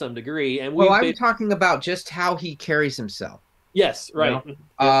Dracula to some degree. And I'm talking about just how he carries himself. Yes, right. You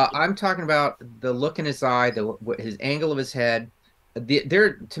know? I'm talking about the look in his eye, his angle of his head.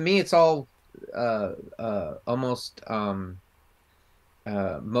 To me, it's all almost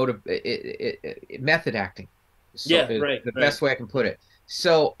method acting. So right. The best way I can put it.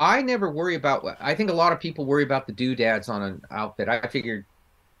 So I never worry about. I think a lot of people worry about the doodads on an outfit. I figured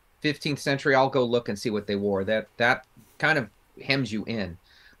 15th century, I'll go look and see what they wore. That kind of hems you in.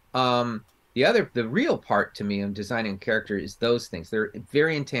 The real part to me of designing a character is those things. They're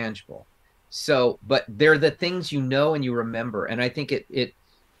very intangible. So, but they're the things you know and you remember. And I think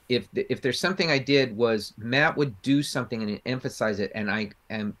if there's something I did was Matt would do something and emphasize it, and I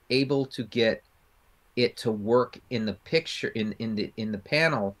am able to get it to work in the picture in the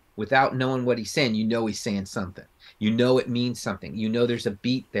panel without knowing what he's saying. You know he's saying something. You know it means something. You know there's a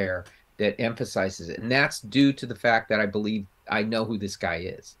beat there that emphasizes it, and that's due to the fact that I believe I know who this guy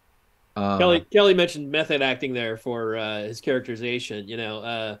is. Kelly mentioned method acting there for his characterization.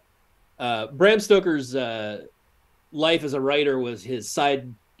 Bram Stoker's life as a writer was his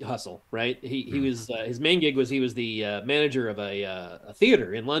side hustle, right? He was his main gig was he was the manager of a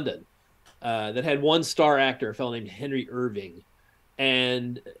theater in London that had one star actor, a fellow named Henry Irving,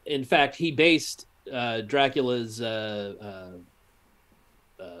 and in fact he based Dracula's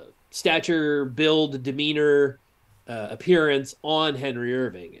stature, build, demeanor, appearance on Henry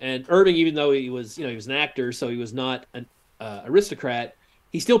Irving. And Irving, even though he was an actor, so he was not an aristocrat,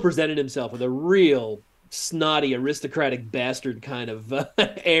 he still presented himself with a real snotty aristocratic bastard kind of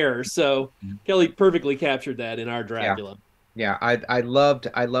air. So Kelly perfectly captured that in our Dracula. Yeah, I loved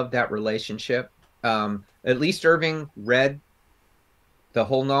that relationship. At least Irving read the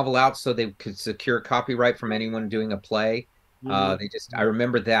whole novel out so they could secure copyright from anyone doing a play. I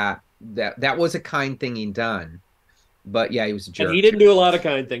remember that was a kind thing he'd done. But yeah, he was a jerk. And he didn't do a lot of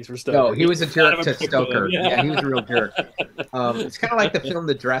kind things for Stoker. No, he was a jerk to Stoker. Yeah, he was a real jerk. It's kind of like the film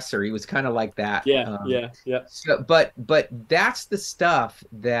The Dresser. He was kind of like that. Yeah. So, but that's the stuff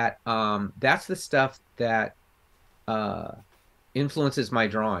that influences my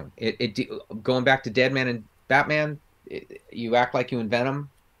drawing. Going back to Dead Man and Batman, you act like you invent them,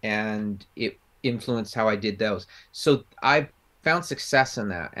 and it influenced how I did those. So I found success in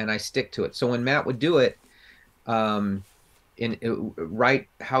that, and I stick to it. So when Matt would do it, write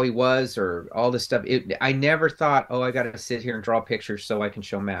how he was or all this stuff, I never thought, oh, I got to sit here and draw pictures so I can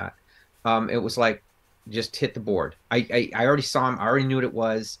show Matt. It was like, just hit the board. I already saw him. I already knew what it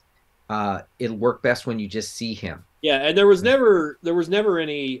was. It'll work best when you just see him. Yeah, and there was never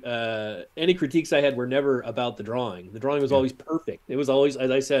any critiques I had were never about the drawing. The drawing was always perfect. It was always,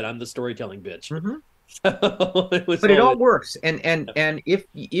 as I said, I'm the storytelling bitch. Mm-hmm. So it all works. And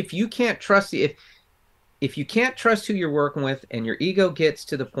if you can't trust if you can't trust who you're working with, and your ego gets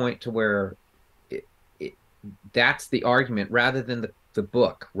to the point to where that's the argument rather than the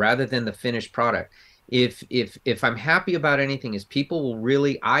book, rather than the finished product. If I'm happy about anything, is people will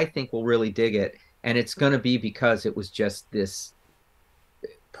really, I think, will really dig it. And it's going to be because it was just this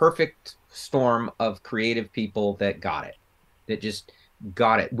perfect storm of creative people that got it, that just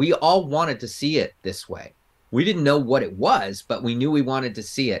got it. We all wanted to see it this way. We didn't know what it was, but we knew we wanted to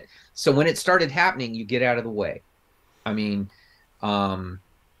see it. So when it started happening, you get out of the way. I mean, and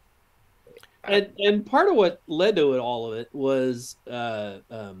part of what led to all of it was, I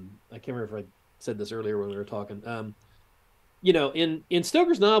can't remember if I said this earlier when we were talking. In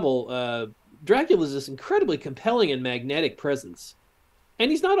Stoker's novel, Dracula is this incredibly compelling and magnetic presence, and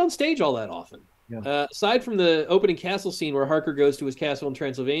he's not on stage all that often. Yeah. Aside from the opening castle scene where Harker goes to his castle in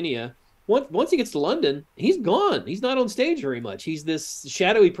Transylvania, once he gets to London, he's gone. He's not on stage very much. He's this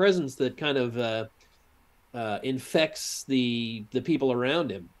shadowy presence that kind of infects the people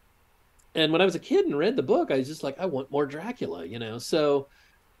around him. And when I was a kid and read the book, I was just like, I want more Dracula, So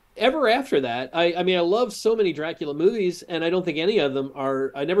ever after that, I mean, I love so many Dracula movies, and I don't think any of them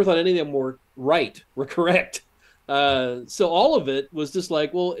I never thought any of them were correct. So all of it was just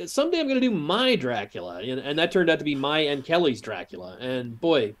like, well, someday I'm going to do my Dracula. And that turned out to be my and Kelly's Dracula. And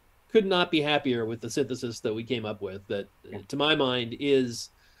boy, could not be happier with the synthesis that we came up with, that to my mind is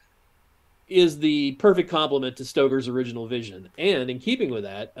the perfect complement to Stoker's original vision. And in keeping with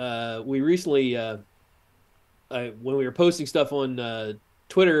that, we recently, when we were posting stuff on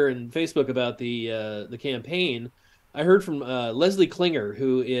Twitter and Facebook about the campaign, I heard from Leslie Klinger,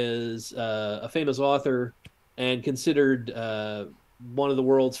 who is a famous author and considered one of the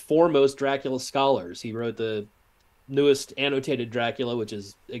world's foremost Dracula scholars. He wrote the newest annotated Dracula, which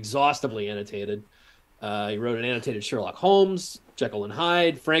is exhaustively annotated. He wrote an annotated Sherlock Holmes, Jekyll and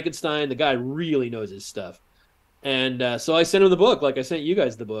Hyde, Frankenstein. The guy really knows his stuff. And so I sent him the book, like I sent you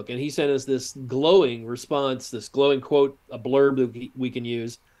guys the book, and he sent us this glowing response, this glowing quote, a blurb that we can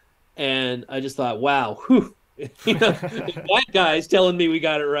use. And I just thought, wow, whew. That guy's telling me we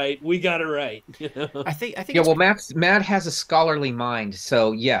got it right. We got it right. I think. Yeah. Well, Matt has a scholarly mind,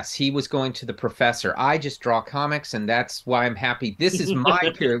 so yes, he was going to the professor. I just draw comics, and that's why I'm happy. This is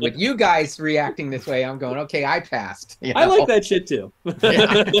my period. With you guys reacting this way, I'm going, okay, I passed. I like that shit too.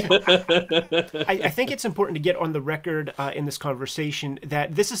 I think it's important to get on the record in this conversation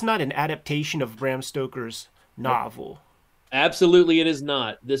that this is not an adaptation of Bram Stoker's novel. Absolutely, it is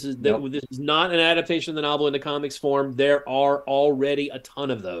not. This is not an adaptation of the novel into comics form. There are already a ton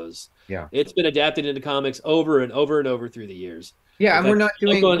of those. Yeah, it's been adapted into comics over and over and over through the years. Yeah, and we're not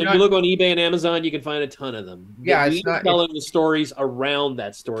doing. If you look on eBay and Amazon, you can find a ton of them. Yeah, we're telling the stories around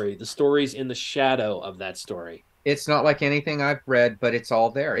that story, the stories in the shadow of that story. It's not like anything I've read, but it's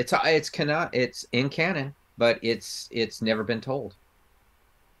all there. It's in canon, but it's never been told.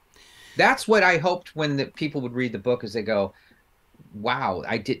 That's what I hoped when the people would read the book, is they go, wow,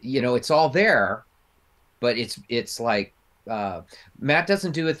 I did, it's all there, but it's like, Matt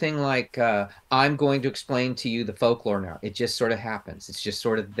doesn't do a thing like, I'm going to explain to you the folklore now. It just sort of happens. It's just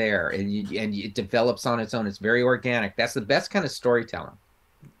sort of there, and it develops on its own. It's very organic. That's the best kind of storytelling.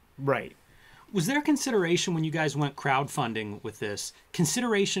 Right. Was there consideration when you guys went crowdfunding with this,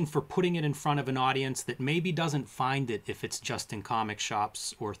 consideration for putting it in front of an audience that maybe doesn't find it if it's just in comic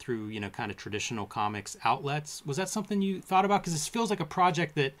shops or through, kind of traditional comics outlets? Was that something you thought about? Because this feels like a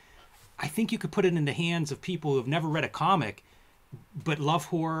project that I think you could put it in the hands of people who have never read a comic, but love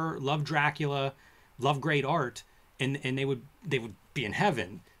horror, love Dracula, love great art, and they would be in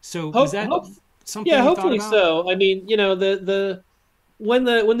heaven. So was that something? Yeah, you hopefully thought about? so. I mean, when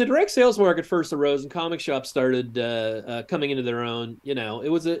the direct sales market first arose and comic shops started coming into their own,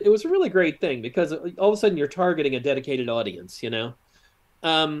 it was a really great thing, because all of a sudden you're targeting a dedicated audience.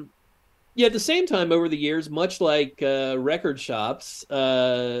 Yeah, at the same time, over the years, much like record shops,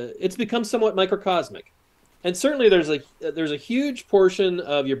 it's become somewhat microcosmic. And certainly there's a huge portion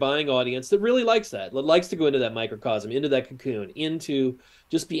of your buying audience that really likes that likes to go into that microcosm, into that cocoon, into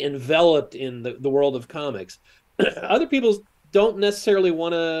just be enveloped in the world of comics. Other people don't necessarily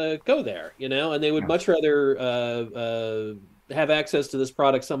want to go there, and they would much rather have access to this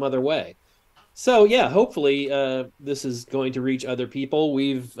product some other way. So yeah, hopefully this is going to reach other people.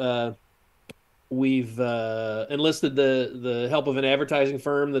 We've enlisted the help of an advertising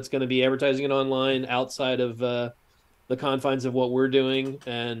firm that's going to be advertising it online outside of the confines of what we're doing.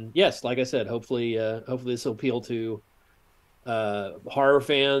 And yes, like I said, hopefully this will appeal to horror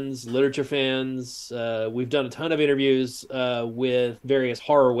fans, literature fans. We've done a ton of interviews with various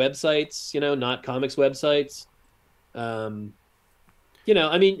horror websites, not comics websites. I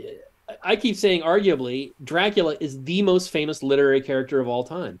mean, I keep saying arguably Dracula is the most famous literary character of all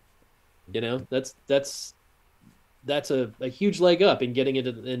time. That's a huge leg up in getting it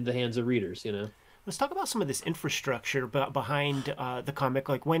in the hands of readers. Let's talk about some of this infrastructure behind the comic.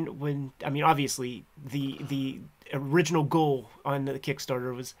 Like when I mean, obviously the original goal on the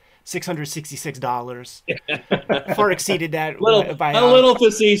Kickstarter was $666. Far exceeded that by a little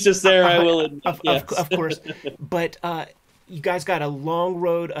facetious there. I will admit, of course, but you guys got a long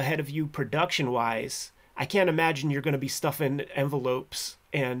road ahead of you production wise. I can't imagine you're going to be stuffing envelopes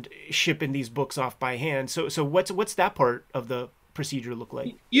and shipping these books off by hand. So what's that part of the procedure look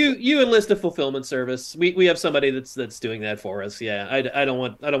like? You enlist a fulfillment service. We have somebody that's doing that for us. Yeah, I don't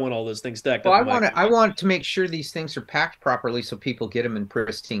want all those things stacked well, up. I want to make sure these things are packed properly so people get them in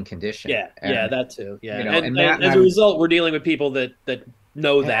pristine condition. Yeah, that too. Yeah, and as a result, we're dealing with people that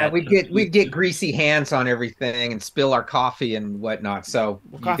know that. We get greasy hands on everything and spill our coffee and whatnot. So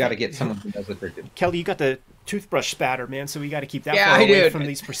you got to get someone who knows what they're doing. Kelly, you got the toothbrush spatter, man. So we got to keep that far away from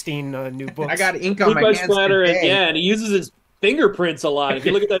these pristine new books. I got ink on my hands. Splatter, and he uses his fingerprints a lot. If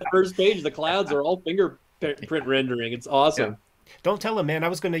you look at that first page, the clouds are all fingerprint rendering. It's awesome. Yeah. Don't tell him, man. I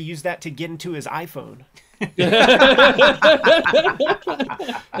was going to use that to get into his iPhone.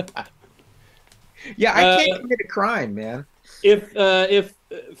 Yeah, I can't commit a crime, man. If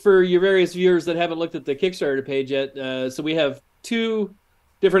for your various viewers that haven't looked at the Kickstarter page yet, so we have two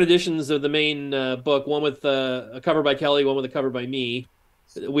different editions of the main book. One with a cover by Kelly, one with a cover by me.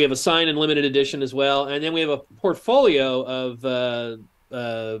 We have a signed and limited edition as well, and then we have a portfolio of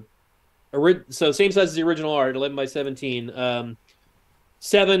so same size as the original art, 11 by 17.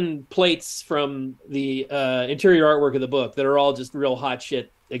 7 plates from the interior artwork of the book that are all just real hot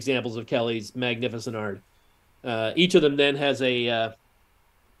shit examples of Kelly's magnificent art. Each of them then has a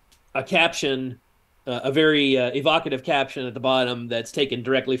caption, a very evocative caption at the bottom that's taken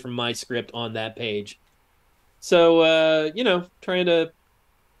directly from my script on that page. So trying to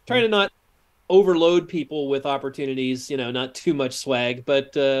not overload people with opportunities, not too much swag,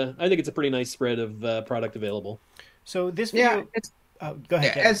 but I think it's a pretty nice spread of product available. So this video, go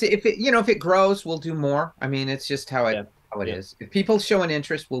ahead. As if it, if it grows, we'll do more. I mean, it's just how it is. If people show an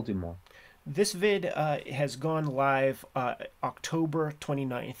interest, we'll do more. This vid has gone live October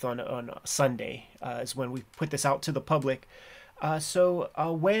 29th on Sunday is when we put this out to the public. So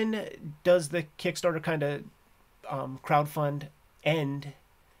when does the Kickstarter kind of crowdfund end?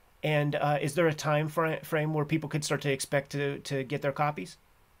 And is there a time frame where people could start to expect to get their copies?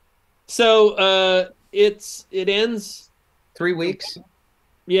 So it ends 3 weeks.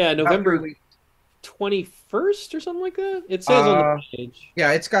 Yeah, November 21st or something like that. It says on the page.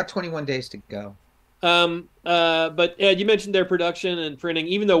 Yeah, it's got 21 days to go. But Ed, you mentioned their production and printing.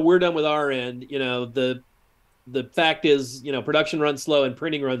 Even though we're done with our end, the fact is, production runs slow and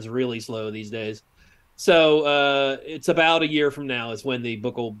printing runs really slow these days. So it's about a year from now is when the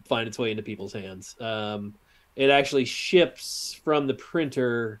book will find its way into people's hands. It actually ships from the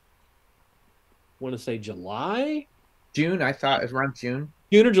printer, I want to say July? June, I thought it was around June.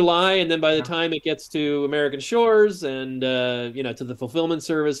 June or July, and then by the time it gets to American shores and to the fulfillment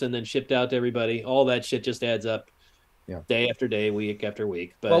service and then shipped out to everybody, all that shit just adds up. Yeah. Day after day, week after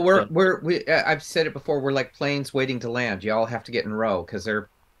week. But well, I've said it before. We're like planes waiting to land. You all have to get in row because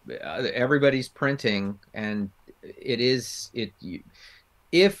everybody's printing, and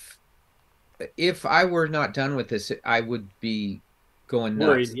if I were not done with this, I would be going nuts.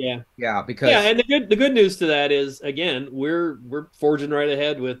 Worried, yeah, because and the good news to that is, again, we're forging right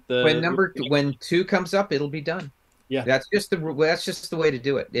ahead with when 2 comes up, it'll be done. Yeah, that's just the way to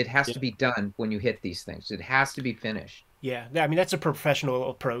do it. It has to be done when you hit these things. It has to be finished. Yeah, I mean, that's a professional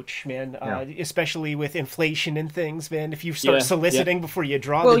approach, man. Especially with inflation and things, man. If you start soliciting before you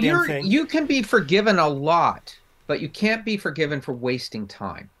draw the damn thing, you can be forgiven a lot, but you can't be forgiven for wasting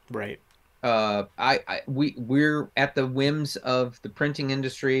time. Right. We're at the whims of the printing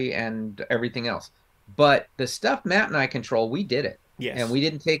industry and everything else, but the stuff Matt and I control, we did it. Yes. And we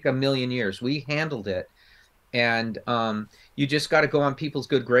didn't take a million years. We handled it, and you just got to go on people's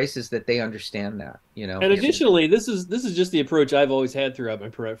good graces that they understand that, you know. And additionally, this is just the approach I've always had throughout my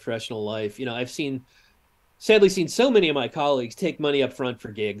professional life. You know, I've sadly seen so many of my colleagues take money up front for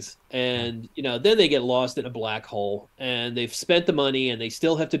gigs, and then they get lost in a black hole, and they've spent the money and they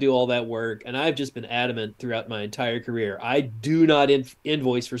still have to do all that work. And I've just been adamant throughout my entire career, I do not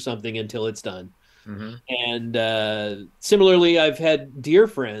invoice for something until it's done. Mm-hmm. And similarly, I've had dear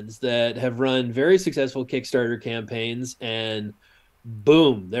friends that have run very successful Kickstarter campaigns, and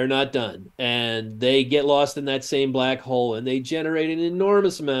boom, they're not done, and they get lost in that same black hole, and they generate an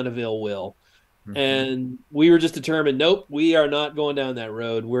enormous amount of ill will. Mm-hmm. And we were just determined, nope, we are not going down that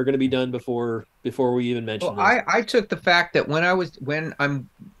road. We're going to be done before we even mention this. I took the fact that when I'm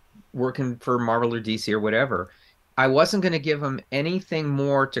working for Marvel or DC or whatever, I wasn't going to give them anything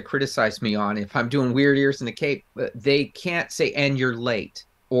more to criticize me on. If I'm doing Weird Ears in the Cape, they can't say, and you're late,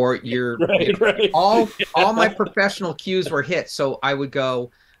 or you're right. All my professional cues were hit. So I would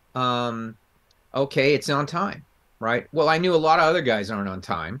go, okay, it's on time, right? Well, I knew a lot of other guys aren't on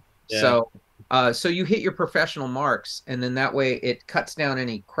time. Yeah. So you hit your professional marks, and then that way it cuts down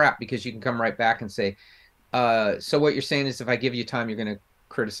any crap, because you can come right back and say, so what you're saying is if I give you time, you're going to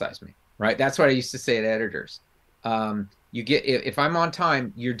criticize me, right? That's what I used to say to editors. If I'm on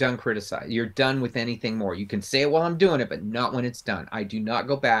time, you're done criticizing. You're done with anything more. You can say it while I'm doing it, but not when it's done. I do not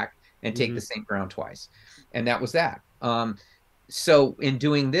go back and take the same ground twice. And that was that. So in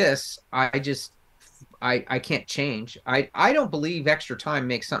doing this, I can't change. I don't believe extra time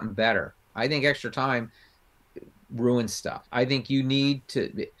makes something better. I think extra time ruins stuff. I think you need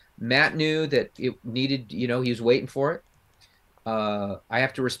to. Matt knew that it needed, he was waiting for it. I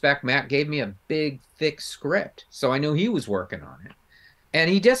have to respect Matt gave me a big, thick script, so I knew he was working on it. And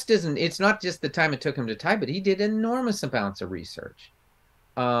he just doesn't, it's not just the time it took him to type it, he did enormous amounts of research.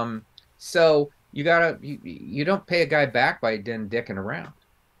 So you don't pay a guy back by then dicking around.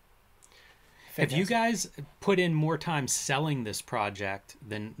 Have you guys put in more time selling this project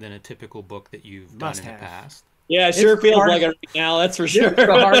than a typical book that you've done in the past? Yeah, it sure feels like it right now, that's for sure. The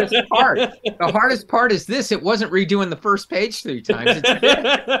hardest part. The hardest part is this. It wasn't redoing the first page 3 times.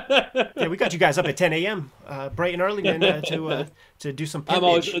 Yeah, we got you guys up at 10 a.m. Bright and early, man, to do some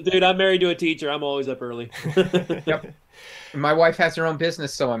I'm married to a teacher. I'm always up early. Yep. My wife has her own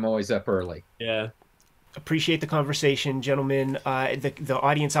business, so I'm always up early. Yeah. Appreciate the conversation, gentlemen. The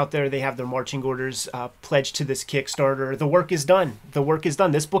audience out there, they have their marching orders pledged to this Kickstarter. The work is done. The work is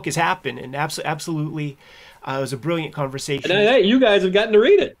done. This book has happened, and absolutely, it was a brilliant conversation. And hey, you guys have gotten to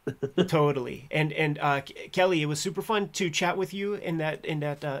read it. Totally. And Kelly, it was super fun to chat with you in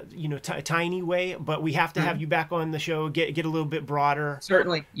that tiny way. But we have to have you back on the show. Get a little bit broader.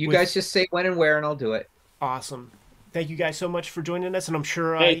 Certainly. You guys just say when and where, and I'll do it. Awesome. Thank you guys so much for joining us, and I'm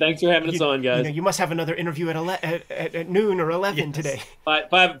sure. Hey, thanks for having us on, guys. You must have another interview at noon or 11 today.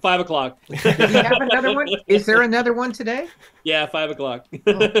 5 o'clock. Do we have another one? Is there another one today? Yeah, 5 o'clock.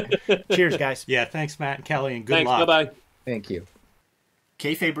 Cheers, guys. Yeah, thanks, Matt and Kelly, and good luck. Bye bye. Thank you.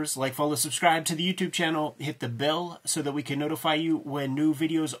 Kayfabers, like, follow, subscribe to the YouTube channel, hit the bell so that we can notify you when new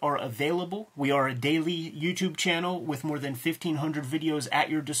videos are available. We are a daily YouTube channel with more than 1,500 videos at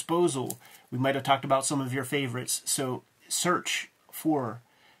your disposal. We might have talked about some of your favorites, so search for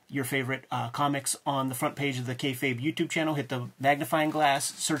your favorite comics on the front page of the Kayfabe YouTube channel. Hit the magnifying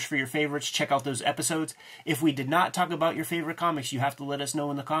glass, search for your favorites, check out those episodes. If we did not talk about your favorite comics, you have to let us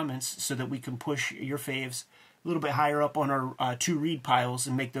know in the comments so that we can push your faves a little bit higher up on our to-read piles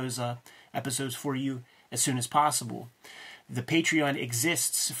and make those episodes for you as soon as possible. The Patreon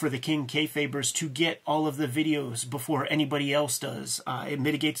exists for the King Kayfabers to get all of the videos before anybody else does. It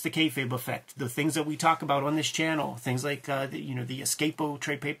mitigates the kayfabe effect. The things that we talk about on this channel, things like the Escapo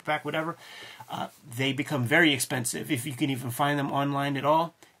trade paperback, whatever, they become very expensive if you can even find them online at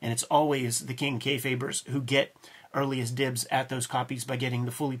all. And it's always the King Kayfabers who get earliest dibs at those copies by getting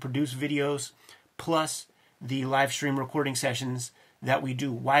the fully produced videos, plus the live stream recording sessions that we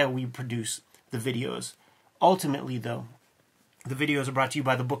do while we produce the videos. Ultimately, though, the videos are brought to you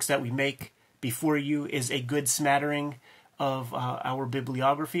by the books that we make. Before you is a good smattering of our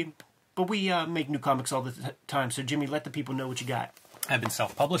bibliography, but we make new comics all the time. So, Jimmy, let the people know what you got. I've been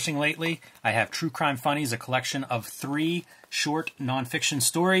self-publishing lately. I have True Crime Funnies, a collection of 3 short nonfiction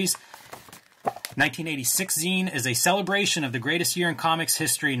stories. 1986 zine is a celebration of the greatest year in comics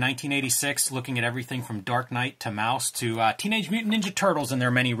history, 1986, looking at everything from Dark Knight to Mouse to Teenage Mutant Ninja Turtles and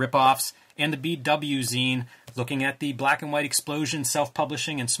their many ripoffs. And the BW zine, looking at the black and white explosion,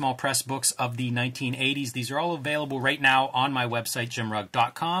 self-publishing, and small press books of the 1980s. These are all available right now on my website,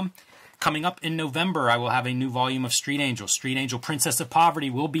 jimrugg.com. Coming up in November, I will have a new volume of Street Angel. Street Angel Princess of Poverty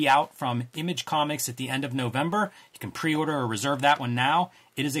will be out from Image Comics at the end of November. You can pre-order or reserve that one now.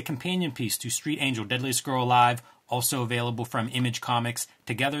 It is a companion piece to Street Angel, Deadliest Girl Alive, also available from Image Comics.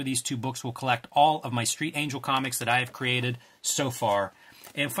 Together, these 2 books will collect all of my Street Angel comics that I have created so far.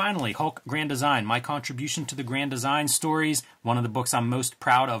 And finally, Hulk Grand Design, my contribution to the Grand Design stories, one of the books I'm most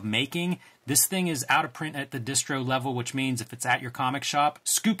proud of making. This thing is out of print at the distro level, which means if it's at your comic shop,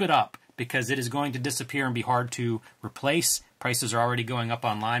 scoop it up, because it is going to disappear and be hard to replace. Prices are already going up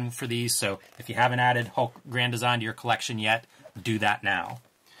online for these, so if you haven't added Hulk Grand Design to your collection yet, do that now.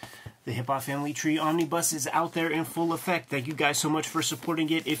 The Hip Hop Family Tree Omnibus is out there in full effect. Thank you guys so much for supporting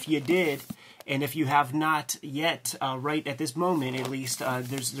it if you did. And if you have not yet, right at this moment at least,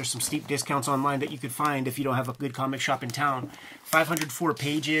 there's some steep discounts online that you could find if you don't have a good comic shop in town. 504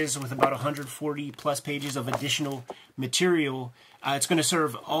 pages with about 140 plus pages of additional material. It's going to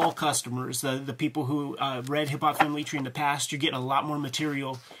serve all customers. The people who read Hip Hop Family Tree in the past, you're getting a lot more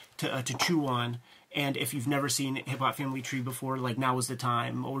material to chew on. And if you've never seen Hip Hop Family Tree before, like, now is the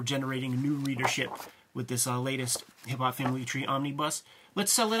time. Or generating new readership with this latest Hip Hop Family Tree Omnibus.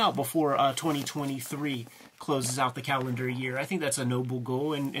 Let's sell it out before 2023 closes out the calendar year. I think that's a noble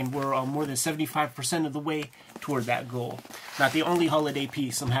goal, and we're more than 75% of the way toward that goal. Not the only holiday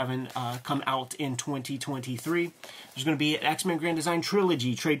piece I'm having come out in 2023. There's going to be an X-Men Grand Design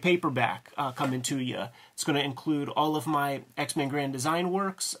Trilogy trade paperback coming to you. It's going to include all of my X-Men Grand Design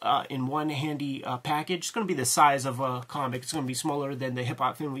works in one handy package. It's going to be the size of a comic. It's going to be smaller than the Hip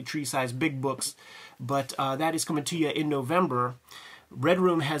Hop Family Tree size big books, but that is coming to you in November. Red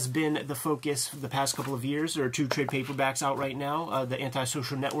Room has been the focus for the past couple of years. There are 2 trade paperbacks out right now, the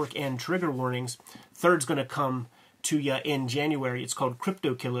Antisocial Network and Trigger Warnings. Third's going to come to you in January. It's called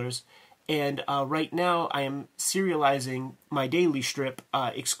Crypto Killers. And right now I am serializing my daily strip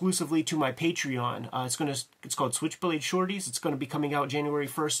exclusively to my Patreon. It's called Switchblade Shorties. It's going to be coming out January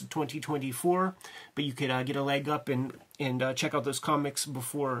 1st, 2024. But you could get a leg up and check out those comics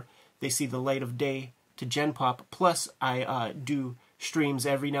before they see the light of day to Gen Pop. Plus, I do streams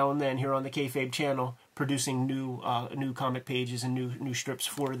every now and then here on the Kayfabe channel, producing new comic pages and new strips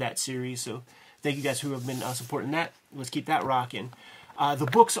for that series. So thank you guys who have been supporting that. Let's keep that rocking. The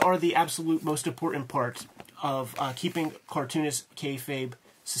books are the absolute most important part of keeping Cartoonist Kayfabe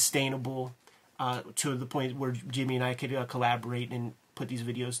sustainable to the point where Jimmy and I could collaborate and put these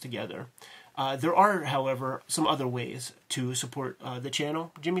videos together. There are, however, some other ways to support the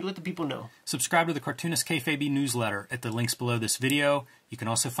channel. Jimmy, let the people know. Subscribe to the Cartoonist Kayfabe newsletter at the links below this video. You can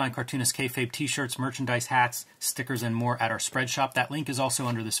also find Cartoonist Kayfabe t-shirts, merchandise, hats, stickers, and more at our spread shop. That link is also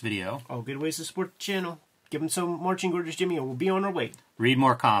under this video. All good ways to support the channel. Give them some marching orders, Jimmy, and we'll be on our way. Read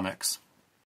more comics.